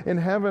family in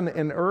heaven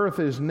and earth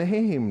is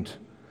named,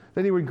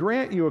 that he would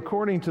grant you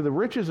according to the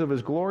riches of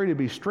his glory to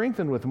be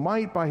strengthened with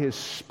might by his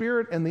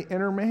Spirit in the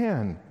inner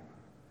man,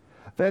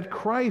 that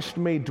Christ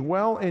may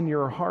dwell in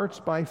your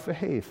hearts by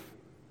faith,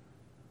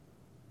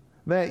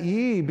 that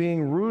ye,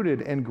 being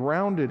rooted and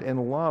grounded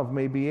in love,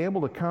 may be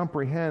able to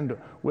comprehend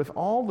with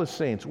all the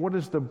saints what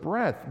is the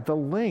breadth, the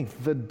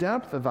length, the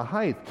depth of the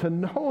height, to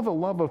know the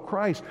love of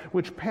Christ,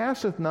 which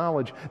passeth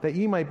knowledge, that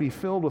ye might be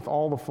filled with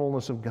all the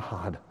fullness of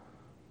God.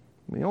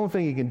 The only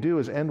thing he can do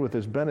is end with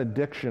this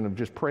benediction of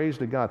just praise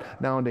to God.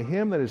 Now unto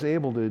him that is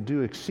able to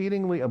do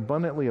exceedingly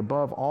abundantly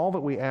above all that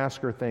we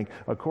ask or think,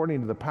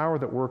 according to the power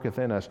that worketh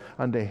in us,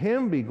 unto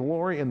him be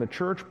glory in the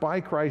church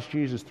by Christ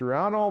Jesus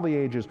throughout all the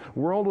ages,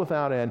 world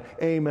without end.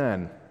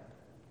 Amen.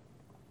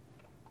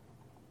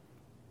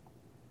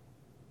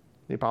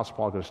 The Apostle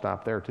Paul could have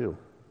stopped there too. You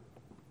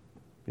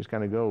just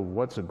kind of go,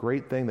 what's a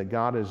great thing that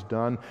God has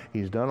done?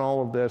 He's done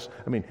all of this.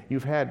 I mean,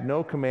 you've had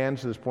no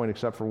commands to this point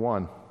except for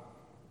one.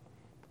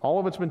 All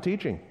of it's been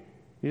teaching.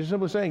 He's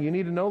simply saying, you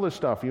need to know this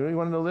stuff. You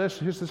want to know this?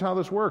 This is how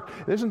this works.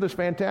 Isn't this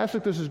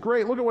fantastic? This is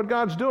great. Look at what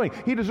God's doing.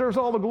 He deserves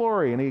all the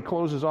glory. And he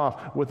closes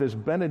off with this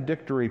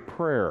benedictory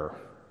prayer. I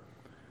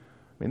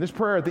mean, this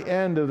prayer at the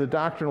end of the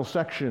doctrinal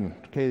section,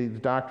 okay,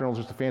 doctrinal is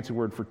just a fancy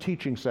word for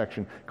teaching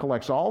section,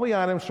 collects all the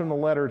items from the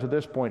letter to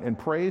this point and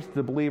prays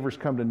the believers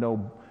come to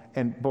know,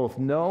 and both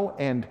know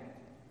and,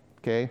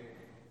 okay,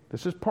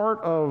 this is part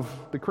of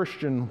the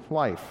Christian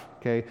life,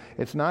 okay?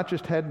 It's not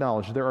just head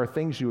knowledge. There are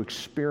things you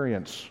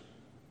experience,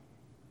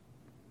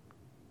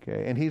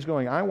 okay? And he's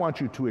going, I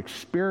want you to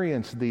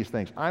experience these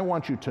things. I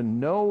want you to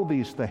know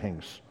these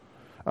things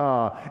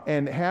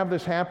and have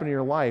this happen in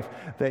your life,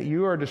 that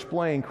you are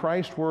displaying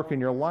Christ's work in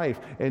your life,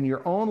 in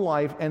your own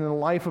life, and in the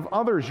life of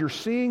others. You're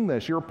seeing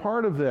this. You're a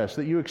part of this,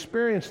 that you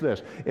experience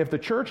this. If the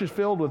church is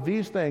filled with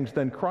these things,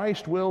 then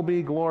Christ will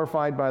be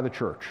glorified by the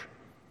church.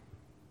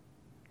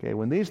 Okay,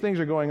 when these things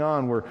are going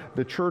on, where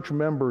the church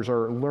members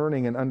are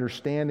learning and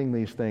understanding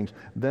these things,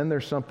 then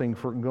there's something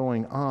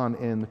going on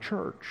in the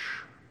church.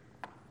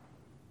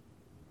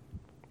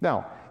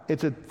 Now,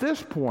 it's at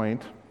this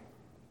point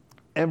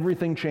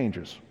everything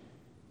changes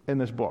in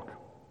this book.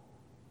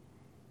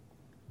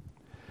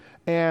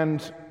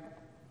 And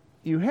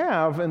you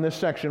have in this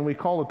section, we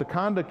call it the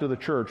conduct of the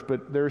church,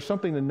 but there's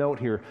something to note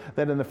here,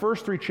 that in the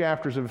first 3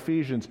 chapters of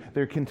Ephesians,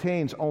 there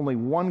contains only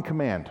one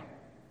command.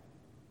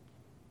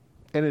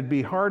 And it'd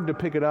be hard to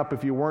pick it up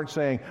if you weren't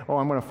saying, oh,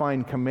 I'm going to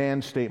find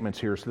command statements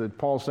here, so that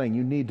Paul's saying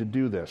you need to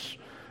do this.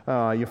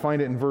 You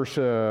find it in verse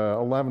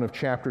 11 of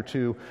chapter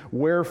 2,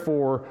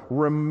 wherefore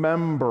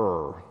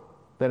remember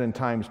that in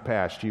times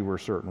past you were a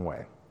certain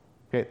way.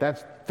 Okay,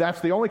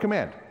 that's the only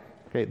command.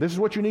 Okay, this is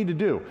what you need to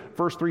do,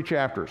 first 3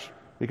 chapters,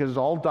 because it's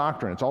all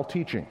doctrine, it's all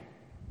teaching.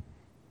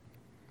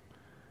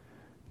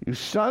 You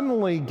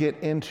suddenly get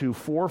into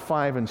 4,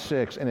 5, and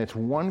 6, and it's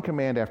one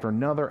command after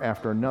another,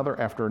 after another,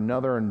 after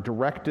another, and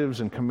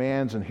directives and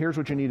commands, and here's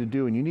what you need to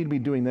do, and you need to be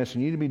doing this,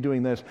 and you need to be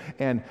doing this,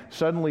 and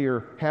suddenly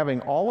you're having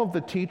all of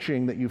the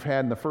teaching that you've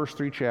had in the first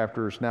 3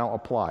 chapters now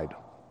applied.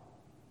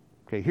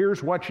 Okay,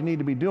 here's what you need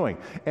to be doing.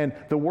 And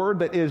the word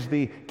that is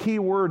the key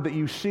word that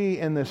you see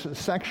in this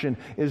section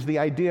is the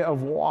idea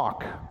of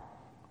walk.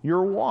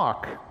 Your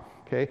walk.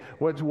 Okay,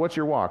 what's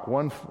your walk?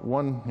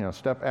 One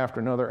step after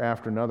another,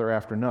 after another,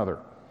 after another.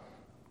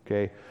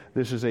 Okay,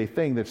 this is a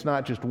thing that's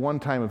not just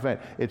one-time event.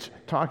 It's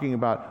talking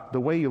about the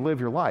way you live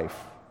your life,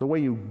 the way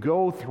you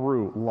go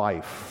through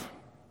life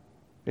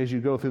as you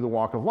go through the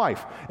walk of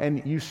life.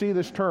 And you see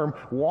this term,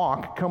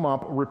 walk, come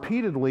up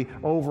repeatedly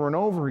over and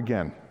over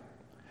again.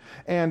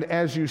 And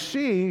as you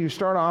see, you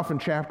start off in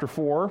chapter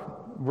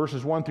 4,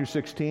 verses 1 through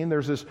 16,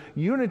 there's this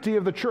unity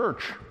of the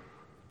church.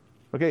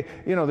 Okay,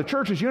 the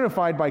church is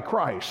unified by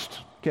Christ.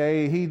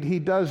 Okay, he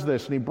does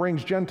this, and he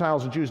brings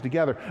Gentiles and Jews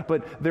together.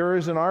 But there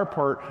is, in our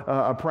part,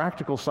 a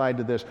practical side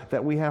to this,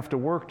 that we have to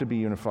work to be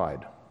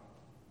unified.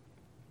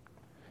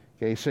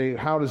 Okay, so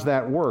how does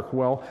that work?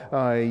 Well,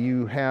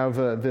 you have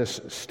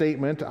this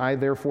statement, I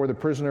therefore, the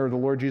prisoner of the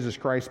Lord Jesus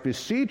Christ,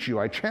 beseech you,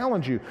 I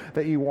challenge you,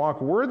 that you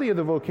walk worthy of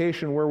the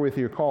vocation wherewith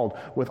you're called,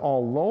 with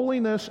all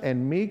lowliness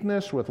and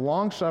meekness, with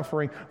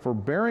long-suffering,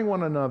 forbearing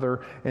one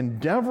another,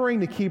 endeavoring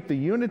to keep the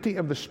unity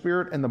of the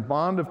Spirit and the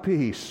bond of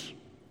peace.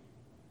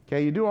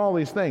 Okay, you do all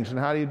these things, and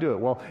how do you do it?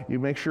 Well, you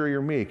make sure you're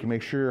meek, you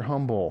make sure you're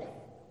humble.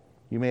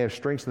 You may have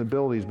strengths and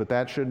abilities, but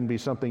that shouldn't be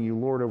something you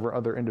lord over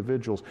other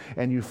individuals.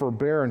 And you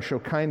forbear and show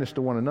kindness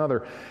to one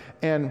another.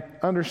 And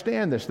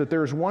understand this, that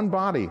there is one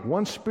body,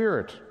 one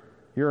Spirit.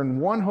 You're in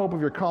one hope of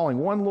your calling,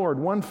 one Lord,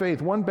 one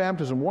faith, one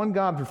baptism, one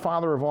God and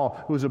Father of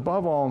all, who is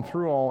above all and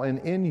through all and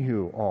in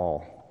you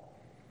all.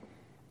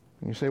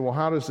 And you say, well,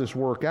 how does this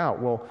work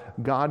out? Well,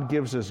 God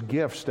gives us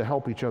gifts to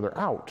help each other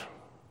out.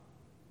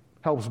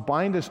 Helps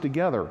bind us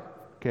together,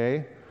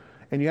 okay?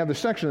 And you have the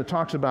section that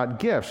talks about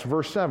gifts,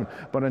 verse 7.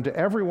 But unto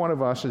every one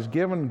of us is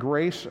given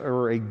grace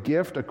or a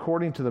gift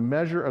according to the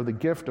measure of the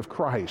gift of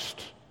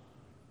Christ.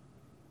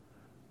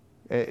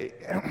 This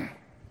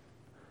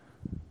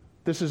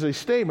is a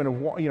statement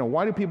of,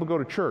 why do people go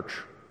to church?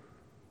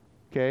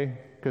 Okay?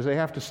 Because they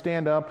have to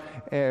stand up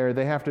or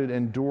they have to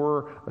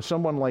endure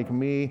someone like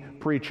me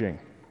preaching.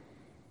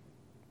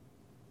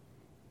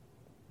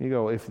 You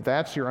go, if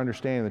that's your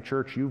understanding of the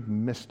church, you've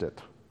missed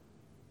it.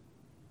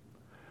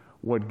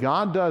 What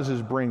God does is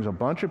brings a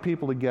bunch of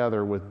people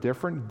together with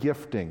different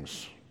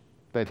giftings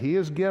that He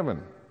has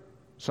given.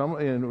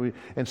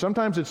 And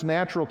sometimes it's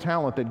natural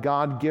talent that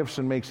God gifts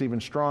and makes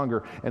even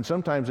stronger, and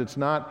sometimes it's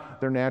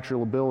not their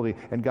natural ability,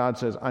 and God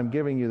says, I'm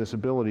giving you this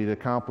ability to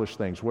accomplish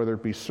things, whether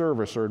it be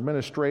service or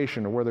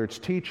administration or whether it's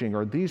teaching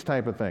or these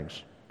type of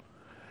things.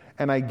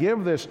 And I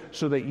give this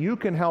so that you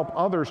can help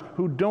others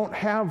who don't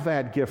have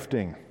that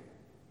gifting,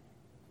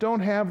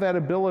 don't have that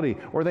ability,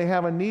 or they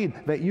have a need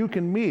that you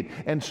can meet.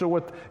 And so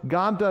what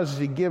God does is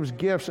He gives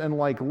gifts, and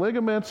like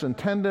ligaments and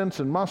tendons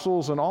and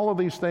muscles and all of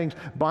these things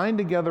bind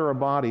together a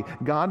body.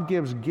 God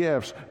gives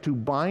gifts to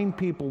bind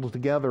people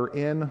together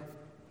in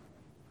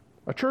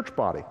a church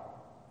body.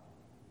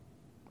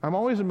 I'm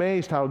always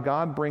amazed how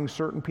God brings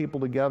certain people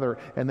together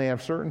and they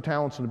have certain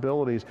talents and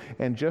abilities,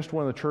 and just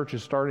when the church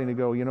is starting to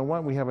go, you know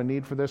what, we have a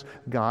need for this,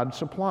 God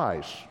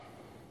supplies.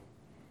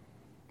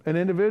 An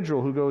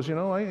individual who goes,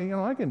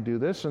 I can do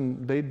this,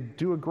 and they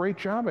do a great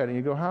job at it. And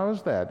you go, how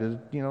is that? They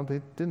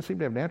didn't seem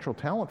to have natural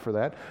talent for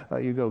that.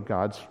 You go,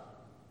 God's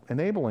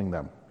enabling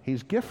them.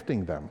 He's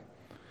gifting them.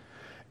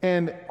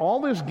 And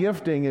all this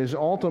gifting is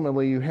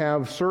ultimately, you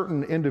have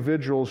certain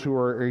individuals who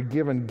are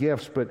given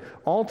gifts, but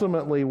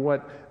ultimately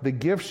what the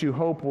gifts you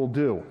hope will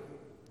do.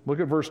 Look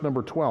at verse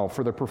number 12.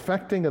 For the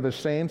perfecting of the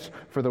saints,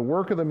 for the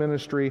work of the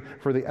ministry,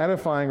 for the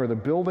edifying or the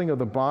building of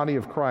the body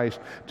of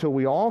Christ, till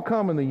we all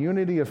come in the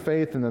unity of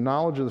faith and the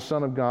knowledge of the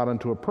Son of God,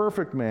 unto a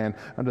perfect man,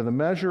 unto the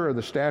measure of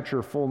the stature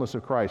of fullness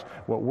of Christ.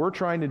 What we're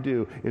trying to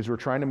do is we're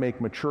trying to make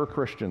mature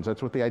Christians.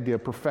 That's what the idea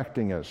of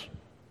perfecting is.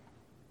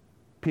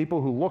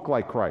 People who look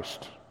like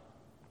Christ.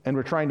 And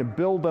we're trying to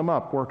build them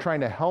up. We're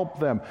trying to help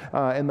them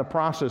in the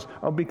process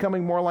of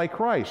becoming more like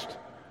Christ.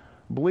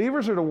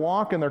 Believers are to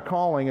walk in their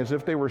calling as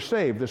if they were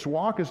saved. This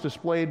walk is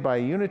displayed by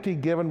unity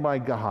given by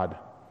God.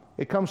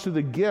 It comes through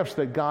the gifts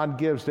that God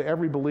gives to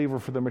every believer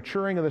for the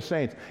maturing of the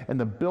saints and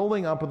the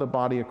building up of the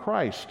body of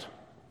Christ.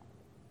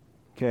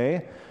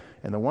 Okay?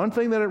 And the one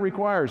thing that it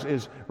requires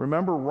is,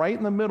 remember, right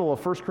in the middle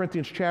of 1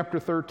 Corinthians chapter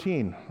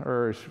 13,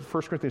 or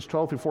 1 Corinthians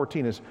 12 through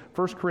 14 is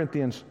 1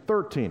 Corinthians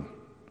 13.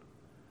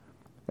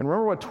 And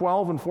remember what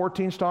 12 and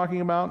 14 is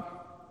talking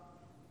about?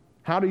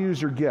 How to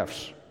use your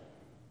gifts.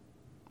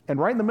 And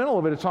right in the middle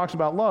of it, it talks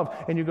about love.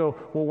 And you go,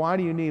 well, why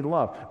do you need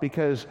love?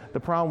 Because the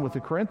problem with the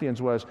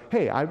Corinthians was,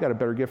 hey, I've got a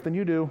better gift than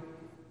you do.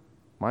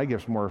 My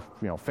gift's more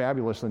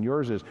fabulous than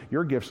yours is.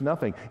 Your gift's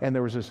nothing. And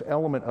there was this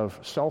element of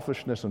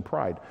selfishness and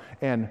pride.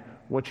 And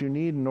what you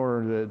need in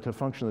order to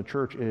function in the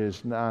church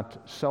is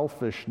not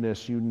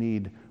selfishness. You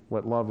need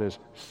what love is,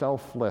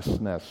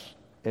 selflessness.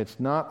 It's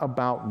not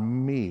about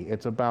me.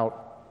 It's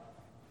about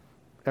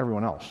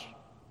everyone else.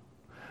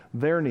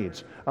 Their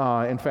needs.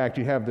 In fact,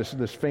 you have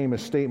this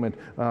famous statement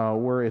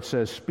where it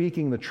says,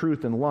 speaking the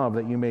truth in love,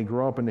 that you may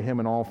grow up into him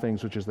in all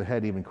things, which is the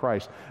head, even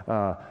Christ.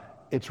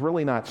 It's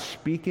really not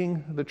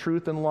speaking the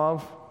truth in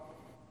love.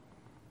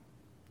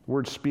 The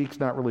word speak's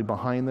not really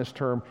behind this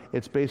term.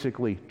 It's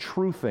basically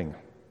truthing.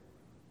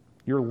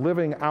 You're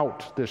living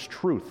out this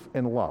truth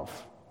in love.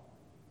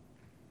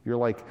 You're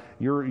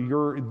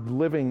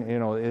living,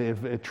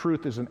 if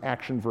truth is an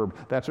action verb,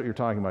 that's what you're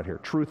talking about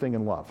here. Truthing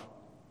in love.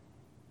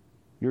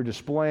 You're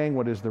displaying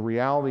what is the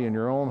reality in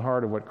your own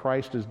heart of what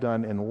Christ has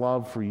done in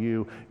love for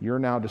you. You're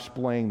now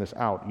displaying this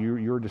out.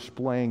 You're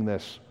displaying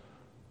this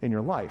in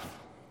your life.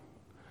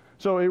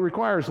 So it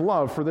requires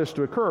love for this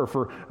to occur,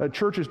 for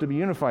churches to be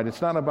unified.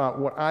 It's not about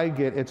what I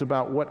get, it's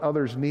about what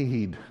others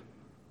need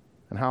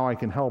and how I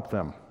can help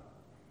them.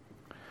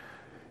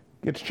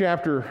 Get to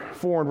chapter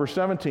 4 and verse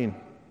 17.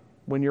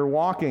 When you're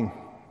walking,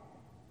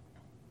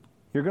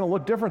 you're going to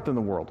look different than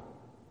the world.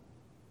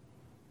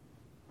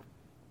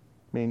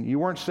 I mean, you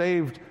weren't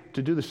saved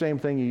to do the same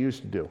thing you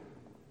used to do.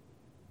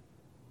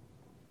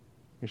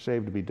 You're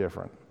saved to be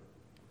different.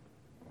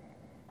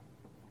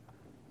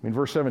 In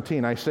verse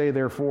 17, I say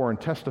therefore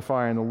and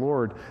testify in the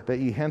Lord that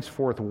ye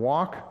henceforth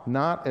walk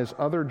not as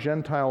other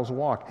Gentiles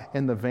walk,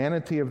 in the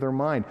vanity of their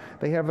mind.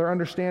 They have their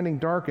understanding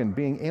darkened,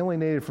 being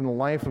alienated from the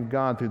life of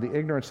God through the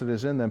ignorance that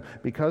is in them,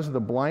 because of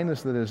the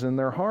blindness that is in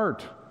their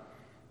heart.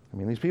 I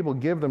mean, these people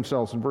give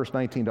themselves, in verse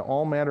 19, to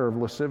all manner of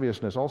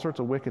lasciviousness, all sorts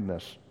of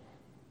wickedness.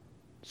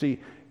 See,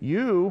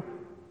 you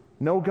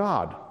know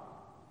God.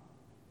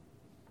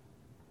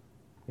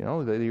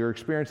 That you're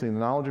experiencing the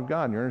knowledge of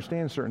God and you're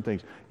understanding certain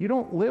things. You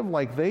don't live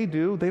like they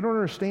do. They don't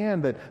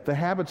understand that the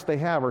habits they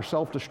have are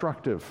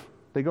self-destructive.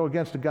 They go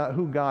against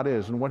who God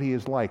is and what he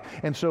is like.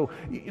 And so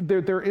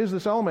there is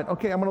this element,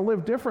 okay, I'm going to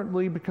live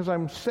differently because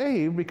I'm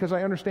saved, because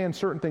I understand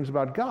certain things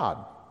about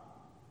God.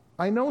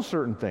 I know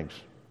certain things.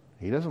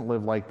 He doesn't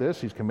live like this.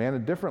 He's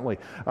commanded differently.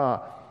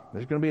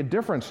 There's going to be a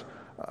difference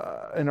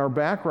in our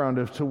background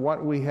as to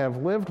what we have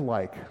lived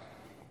like. I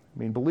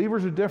mean,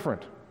 believers are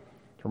different.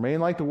 To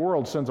remain like the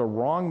world sends a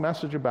wrong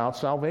message about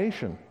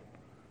salvation.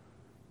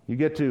 You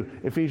get to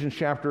Ephesians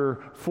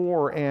chapter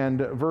 4 and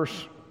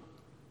verse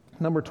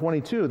number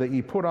 22, that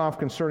ye put off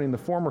concerning the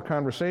former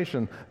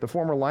conversation, the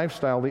former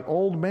lifestyle, the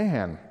old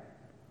man.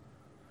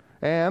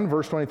 And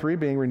verse 23,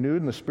 being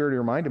renewed in the spirit of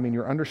your mind. I mean,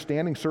 you're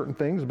understanding certain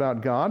things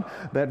about God.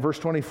 That verse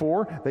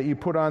 24, that you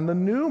put on the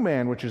new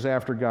man, which is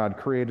after God,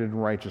 created in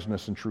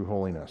righteousness and true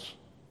holiness.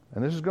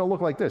 And this is going to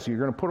look like this. You're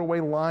going to put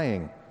away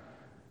lying.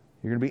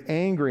 You're going to be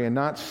angry and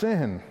not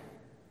sin.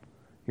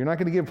 You're not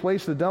going to give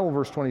place to the devil,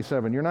 verse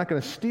 27. You're not going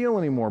to steal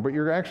anymore, but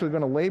you're actually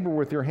going to labor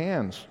with your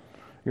hands.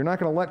 You're not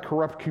going to let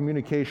corrupt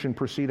communication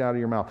proceed out of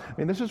your mouth. I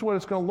mean, this is what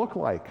it's going to look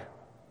like.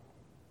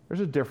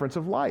 There's a difference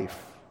of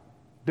life.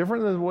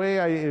 Different than the way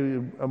I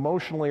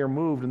emotionally are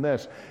moved in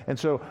this. And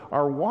so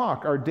our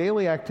walk, our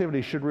daily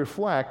activity should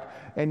reflect,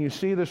 and you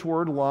see this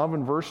word love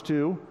in verse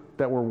 2,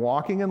 that we're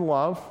walking in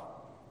love.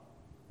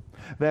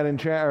 That in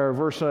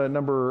verse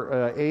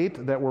number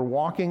 8, that we're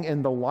walking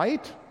in the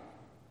light,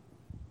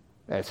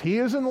 as he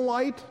is in the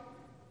light,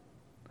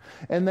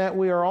 and that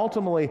we are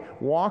ultimately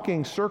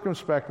walking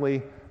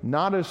circumspectly,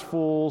 not as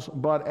fools,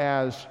 but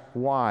as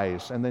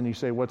wise. And then you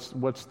say, what's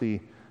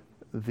the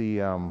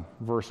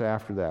verse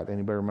after that?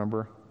 Anybody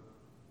remember?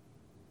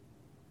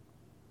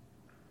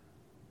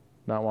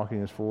 Not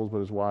walking as fools,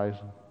 but as wise.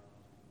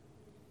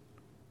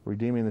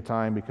 Redeeming the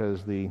time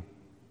because the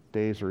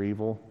days are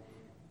evil.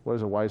 What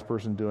is a wise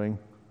person doing?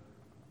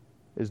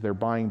 Is they're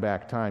buying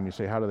back time. You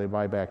say, how do they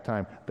buy back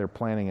time? They're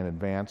planning in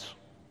advance.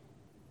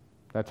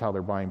 That's how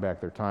they're buying back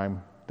their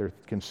time. They're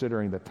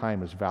considering that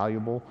time is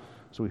valuable.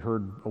 So we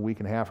heard a week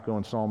and a half ago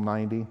in Psalm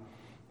 90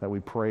 that we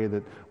pray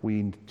that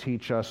we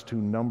teach us to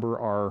number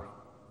our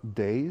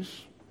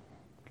days.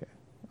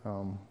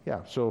 Okay.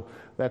 So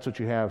that's what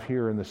you have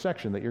here in this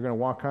section, that you're going to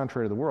walk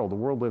contrary to the world. The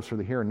world lives for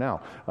the here and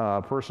now.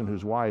 A person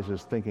who's wise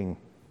is thinking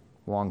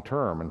long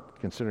term and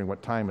considering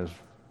what time is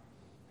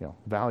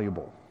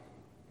valuable.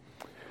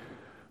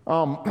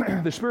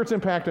 The Spirit's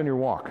impact on your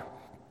walk.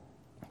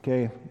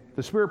 Okay,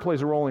 the Spirit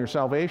plays a role in your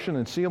salvation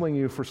and sealing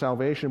you for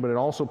salvation, but it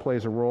also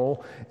plays a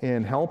role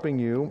in helping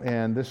you.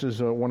 And this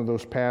is one of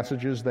those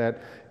passages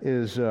that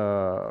is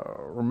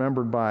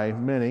remembered by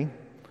many. It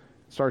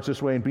starts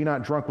this way, and be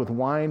not drunk with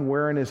wine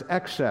wherein is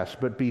excess,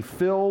 but be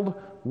filled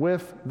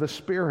with the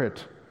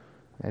Spirit.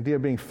 The idea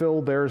of being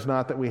filled there is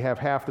not that we have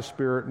half the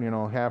Spirit,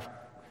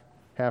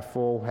 half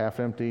full, half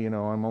empty,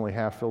 I'm only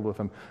half filled with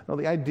Him. No,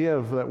 the idea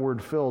of that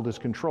word filled is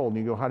controlled.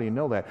 And you go, how do you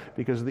know that?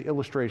 Because of the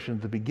illustration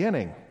at the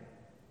beginning.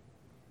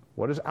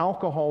 What does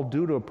alcohol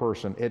do to a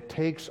person? It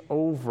takes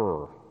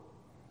over.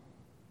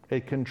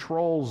 It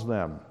controls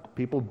them.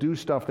 People do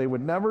stuff they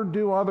would never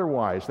do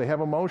otherwise. They have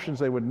emotions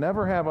they would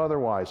never have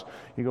otherwise.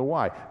 You go,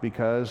 why?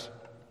 Because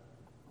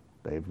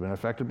they've been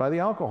affected by the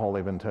alcohol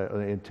they've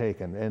been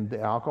taken, and the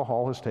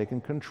alcohol has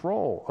taken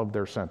control of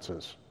their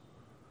senses.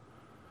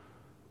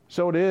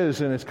 So it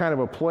is, and it's kind of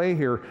a play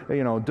here,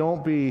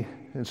 don't be,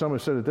 and someone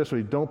said it this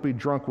way, don't be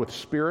drunk with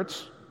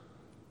spirits.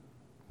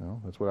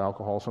 That's what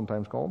alcohol is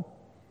sometimes called.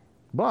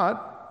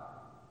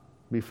 But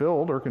be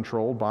filled or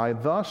controlled by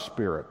the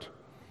Spirit.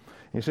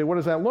 And you say, what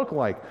does that look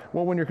like?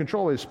 Well, when you're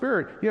controlled by the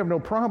Spirit, you have no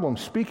problem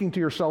speaking to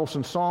yourselves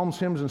in psalms,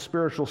 hymns, and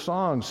spiritual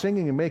songs,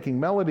 singing and making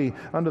melody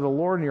unto the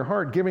Lord in your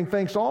heart, giving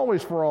thanks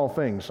always for all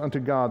things unto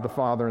God the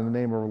Father in the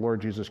name of our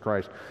Lord Jesus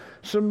Christ.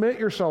 Submit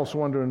yourselves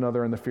one to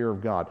another in the fear of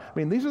God. I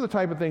mean, these are the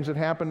type of things that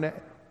happen,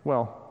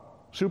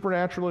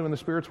 supernaturally when the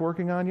Spirit's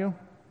working on you.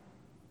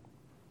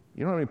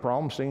 You don't have any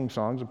problem singing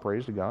songs of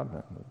praise to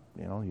God.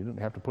 You didn't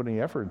have to put any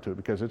effort into it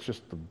because it's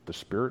just the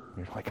Spirit.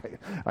 You're like,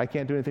 I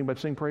can't do anything but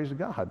sing praise to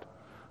God.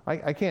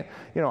 I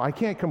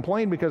can't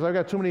complain because I've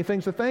got too many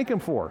things to thank Him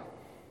for.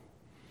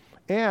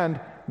 And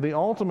the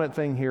ultimate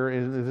thing here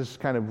is, this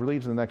kind of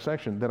leads to the next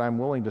section, that I'm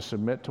willing to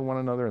submit to one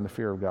another in the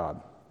fear of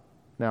God.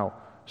 Now,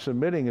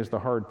 submitting is the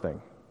hard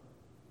thing.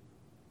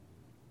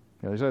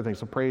 These other things,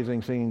 so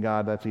praising, singing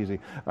God, that's easy.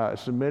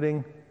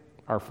 Submitting,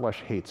 our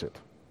flesh hates it.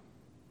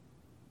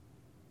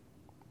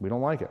 We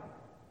don't like it.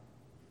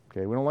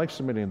 Okay, we don't like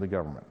submitting to the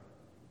government.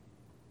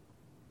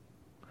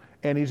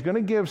 And He's going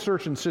to give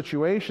certain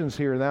situations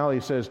here. Now He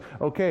says,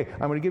 okay,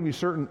 I'm going to give you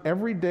certain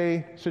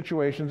everyday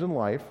situations in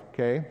life.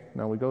 Okay,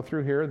 now we go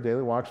through here,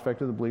 daily walks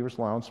affected the believer's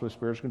allowance with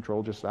spiritual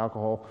control. Just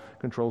alcohol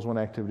controls one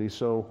activity,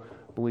 so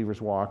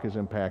believer's walk is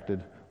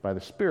impacted by the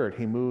Spirit.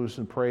 He moves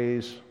in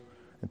praise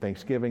and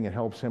thanksgiving and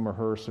helps him or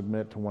her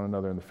submit to one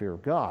another in the fear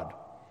of God.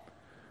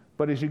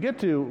 But as you get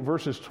to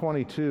verses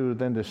 22,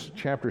 then to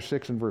chapter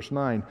 6 and verse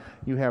 9,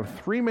 you have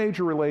three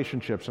major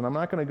relationships. And I'm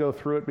not going to go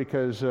through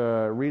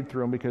it read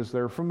through them because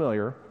they're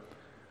familiar.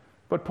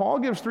 But Paul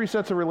gives three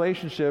sets of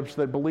relationships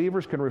that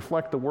believers can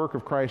reflect the work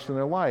of Christ in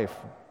their life,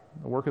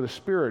 the work of the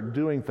Spirit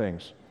doing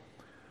things.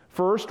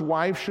 First,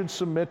 wives should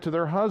submit to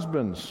their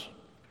husbands.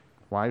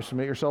 Wives,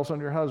 submit yourselves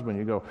unto your husband.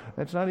 You go,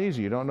 that's not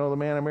easy. You don't know the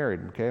man I married.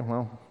 Okay,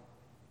 well,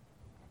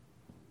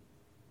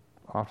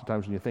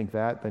 oftentimes when you think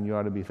that, then you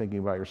ought to be thinking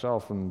about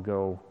yourself and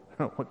go,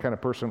 what kind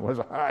of person was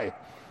I?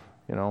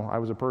 I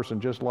was a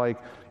person just like,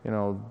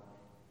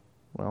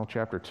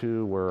 chapter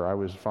 2, where I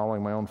was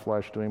following my own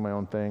flesh, doing my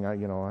own thing.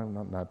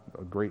 I'm not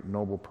a great,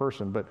 noble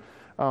person, but,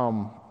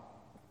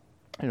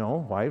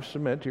 wives,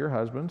 submit to your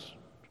husbands,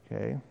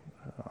 okay?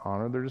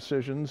 Honor their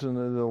decisions and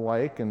the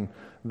like and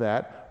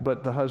that,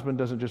 but the husband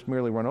doesn't just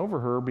merely run over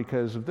her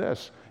because of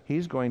this.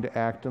 He's going to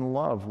act in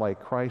love like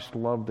Christ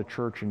loved the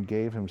church and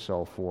gave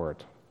Himself for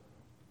it.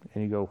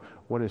 And you go,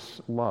 what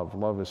is love?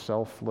 Love is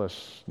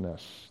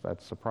selflessness.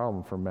 That's the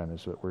problem for men,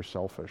 is that we're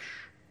selfish.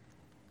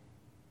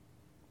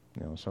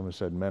 Someone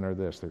said men are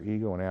this, their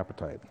ego and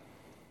appetite.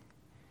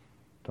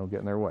 Don't get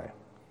in their way.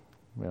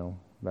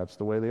 That's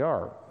the way they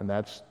are. And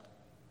that's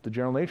the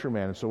general nature of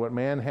man. And so what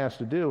man has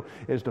to do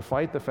is to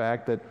fight the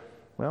fact that,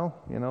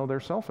 they're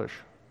selfish.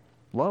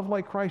 Love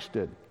like Christ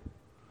did.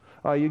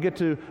 You get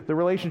to the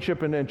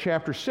relationship in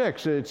chapter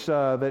 6. It's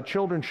that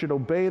children should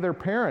obey their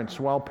parents,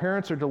 while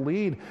parents are to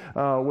lead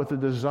with a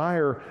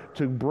desire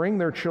to bring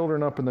their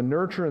children up in the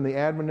nurture and the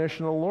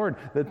admonition of the Lord,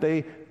 that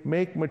they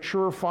make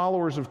mature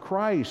followers of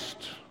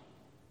Christ.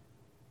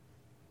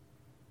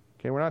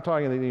 Okay, we're not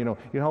talking that,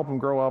 you help them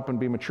grow up and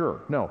be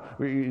mature. No,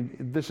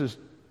 this is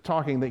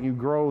talking that you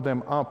grow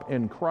them up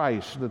in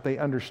Christ, that they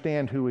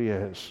understand who He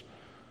is.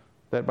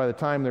 That by the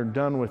time they're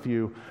done with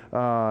you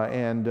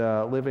and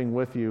living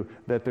with you,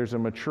 that there's a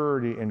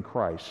maturity in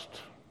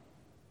Christ.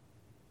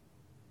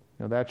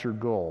 That's your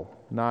goal.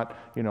 Not,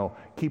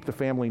 keep the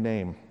family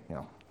name.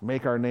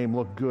 Make our name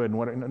look good.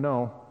 And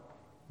No.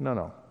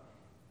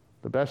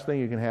 The best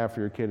thing you can have for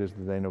your kid is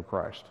that they know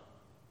Christ.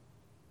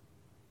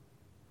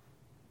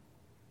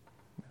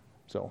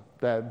 So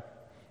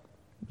that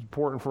is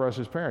important for us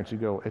as parents. You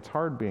go, it's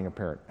hard being a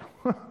parent.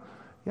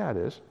 Yeah, it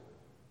is.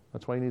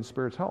 That's why you need the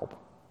Spirit's help.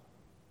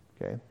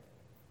 Okay.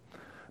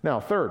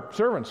 Now, third,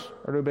 servants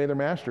are to obey their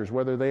masters,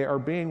 whether they are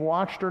being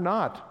watched or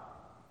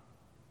not.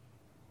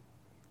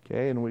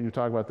 Okay, and when you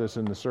talk about this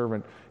in the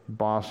servant,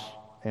 boss,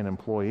 and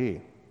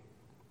employee.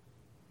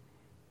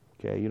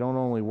 Okay, you don't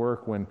only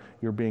work when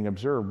you're being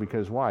observed,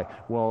 because why?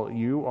 Well,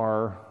 you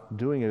are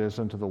doing it as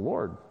unto the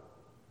Lord.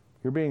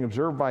 You're being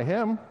observed by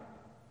Him.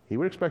 He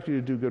would expect you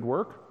to do good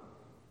work.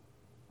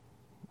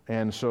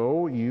 And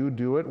so you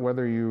do it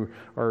whether you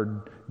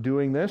are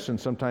doing this, and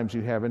sometimes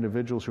you have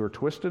individuals who are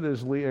twisted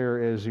as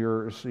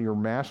your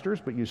masters,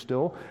 but you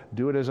still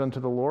do it as unto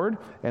the Lord.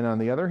 And on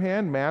the other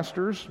hand,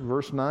 masters,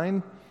 verse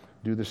 9,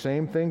 do the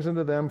same things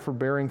unto them,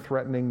 forbearing,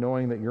 threatening,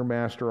 knowing that your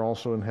master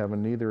also in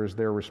heaven, neither is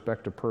there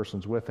respect of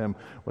persons with him.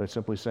 What it's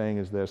simply saying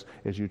is this,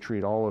 is you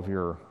treat all of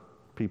your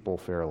people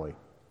fairly.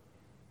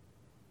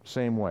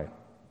 Same way.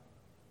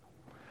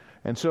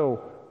 And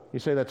so you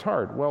say that's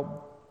hard.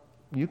 Well,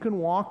 you can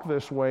walk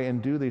this way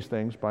and do these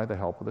things by the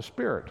help of the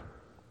Spirit.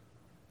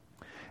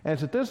 And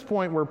it's at this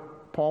point where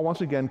Paul once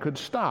again could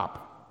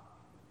stop.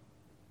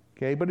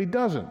 Okay, but he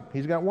doesn't.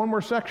 He's got one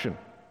more section.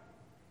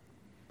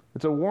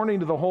 It's a warning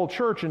to the whole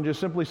church and just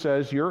simply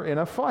says, you're in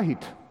a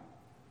fight.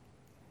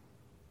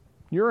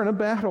 You're in a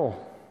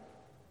battle.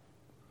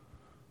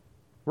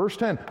 Verse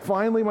 10,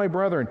 finally, my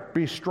brethren,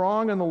 be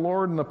strong in the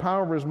Lord and the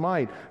power of his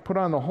might. Put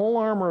on the whole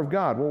armor of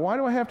God. Well, why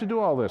do I have to do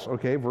all this?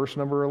 Okay, verse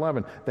number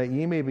 11, that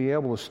ye may be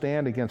able to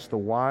stand against the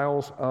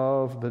wiles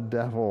of the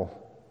devil.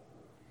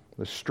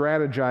 The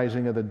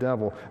strategizing of the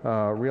devil.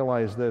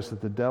 Realize this,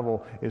 that the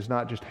devil is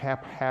not just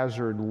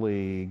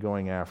haphazardly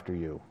going after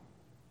you.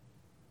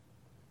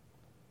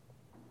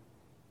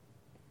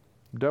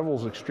 The devil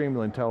is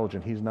extremely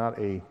intelligent. He's not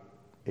an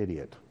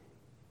idiot.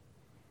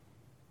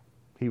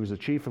 He was the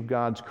chief of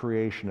God's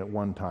creation at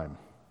one time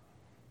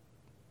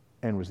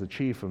and was the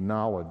chief of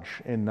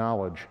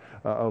knowledge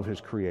of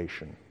his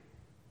creation.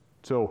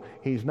 So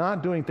he's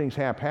not doing things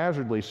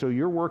haphazardly, so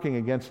you're working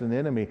against an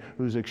enemy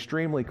who's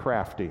extremely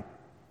crafty.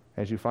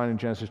 As you find in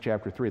Genesis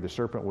chapter 3, the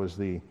serpent was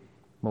the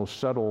most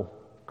subtle,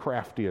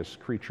 craftiest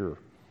creature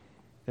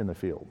in the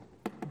field,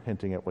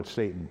 hinting at what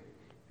Satan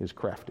is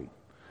crafty.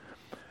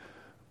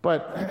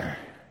 But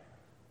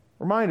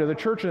reminder, the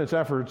church in its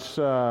efforts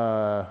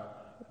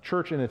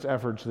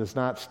does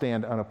not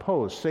stand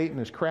unopposed. Satan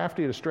is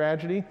crafting a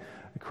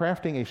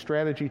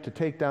strategy to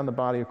take down the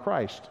body of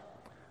Christ.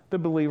 The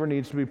believer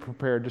needs to be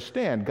prepared to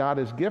stand. God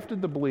has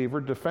gifted the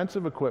believer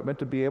defensive equipment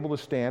to be able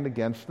to stand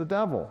against the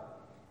devil.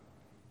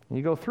 And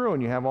you go through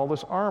and you have all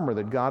this armor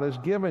that God has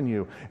given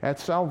you at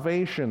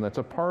salvation. That's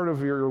a part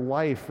of your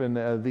life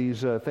and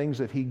these things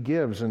that he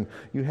gives. And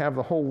you have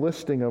the whole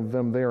listing of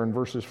them there in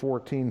verses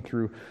 14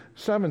 through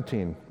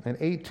 17 and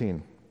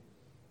 18.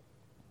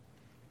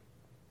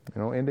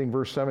 Ending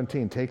verse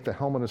 17, take the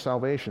helmet of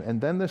salvation.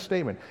 And then this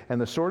statement, and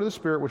the sword of the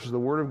Spirit, which is the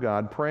word of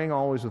God, praying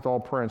always with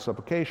all prayer and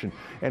supplication.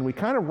 And we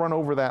kind of run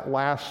over that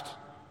last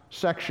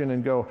section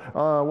and go,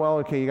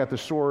 you got the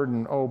sword,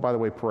 and by the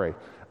way, pray.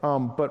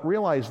 But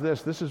realize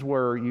this is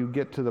where you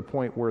get to the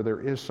point where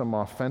there is some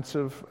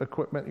offensive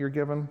equipment you're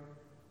given.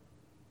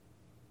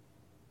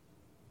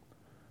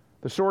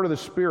 The sword of the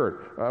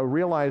Spirit.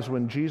 Realize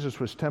when Jesus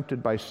was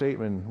tempted by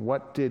Satan,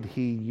 what did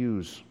he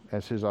use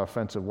as his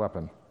offensive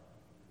weapon?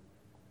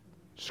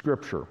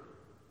 Scripture.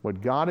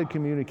 What God had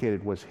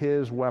communicated was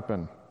his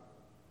weapon.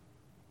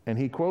 And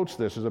he quotes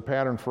this as a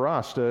pattern for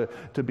us to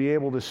be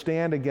able to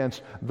stand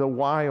against the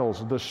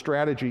wiles, the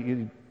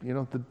strategy.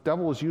 The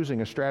devil is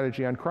using a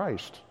strategy on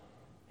Christ.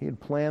 He had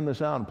planned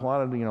this out and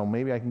plotted,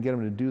 maybe I can get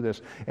him to do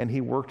this. And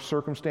he worked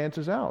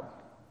circumstances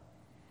out.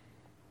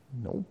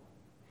 No.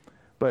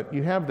 But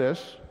you have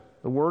this,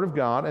 the Word of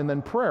God, and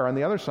then prayer on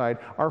the other side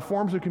are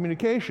forms of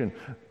communication.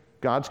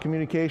 God's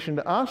communication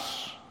to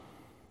us,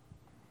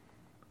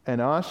 and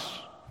us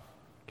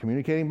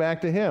communicating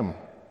back to him.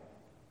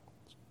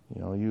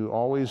 You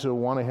always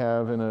want to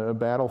have in a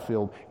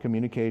battlefield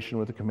communication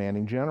with the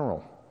commanding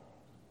general,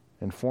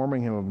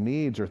 informing him of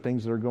needs or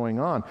things that are going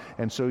on.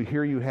 And so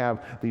here you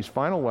have these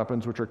final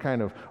weapons, which are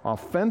kind of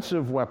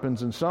offensive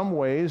weapons in some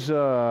ways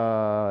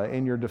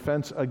in your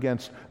defense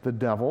against the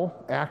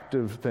devil,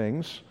 active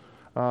things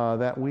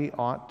that we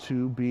ought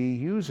to be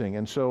using.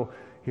 And so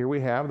here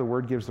we have, the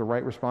Word gives the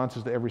right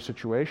responses to every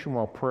situation,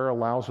 while prayer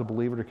allows a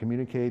believer to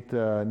communicate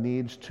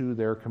needs to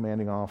their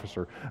commanding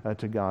officer,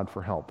 to God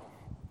for help.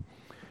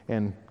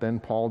 And then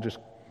Paul just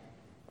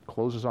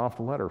closes off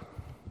the letter.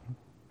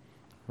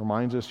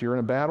 Reminds us you're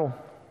in a battle.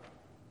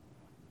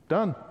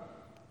 Done.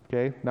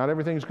 Okay? Not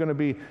everything's going to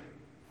be,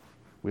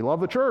 we love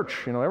the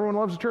church. Everyone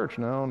loves the church.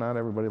 No, not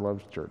everybody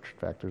loves the church. In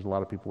fact, there's a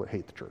lot of people that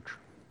hate the church.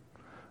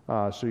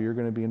 So you're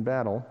going to be in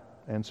battle,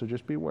 and so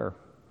just beware.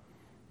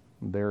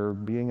 They're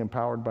being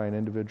empowered by an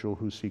individual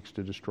who seeks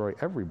to destroy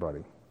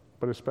everybody,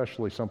 but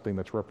especially something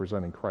that's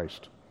representing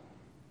Christ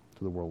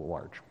to the world at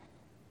large.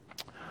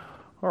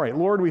 All right,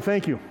 Lord, we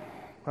thank you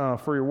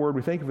for your word.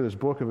 We thank you for this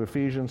book of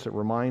Ephesians. It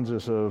reminds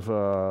us of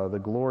the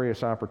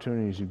glorious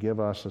opportunities you give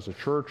us as a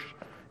church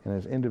and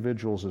as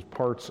individuals, as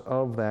parts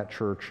of that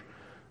church.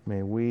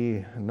 May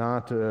we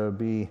not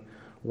be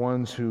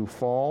ones who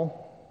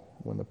fall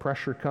when the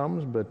pressure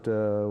comes, but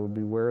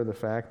beware of the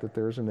fact that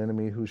there's an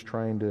enemy who's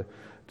trying to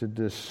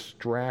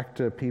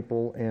distract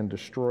people and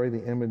destroy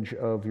the image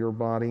of your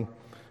body.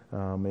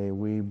 May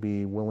we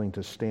be willing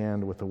to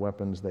stand with the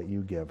weapons that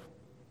you give.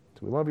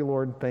 So we love you,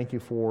 Lord. Thank you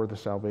for the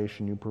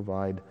salvation you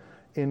provide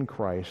in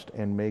Christ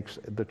and makes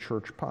the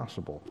church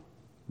possible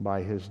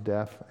by his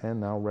death and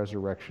now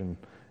resurrection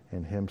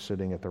and him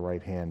sitting at the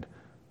right hand,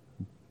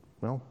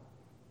 well,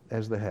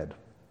 as the head,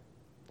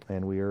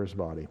 and we are his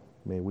body.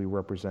 May we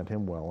represent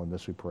him well. In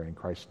this we pray in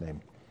Christ's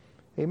name.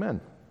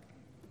 Amen.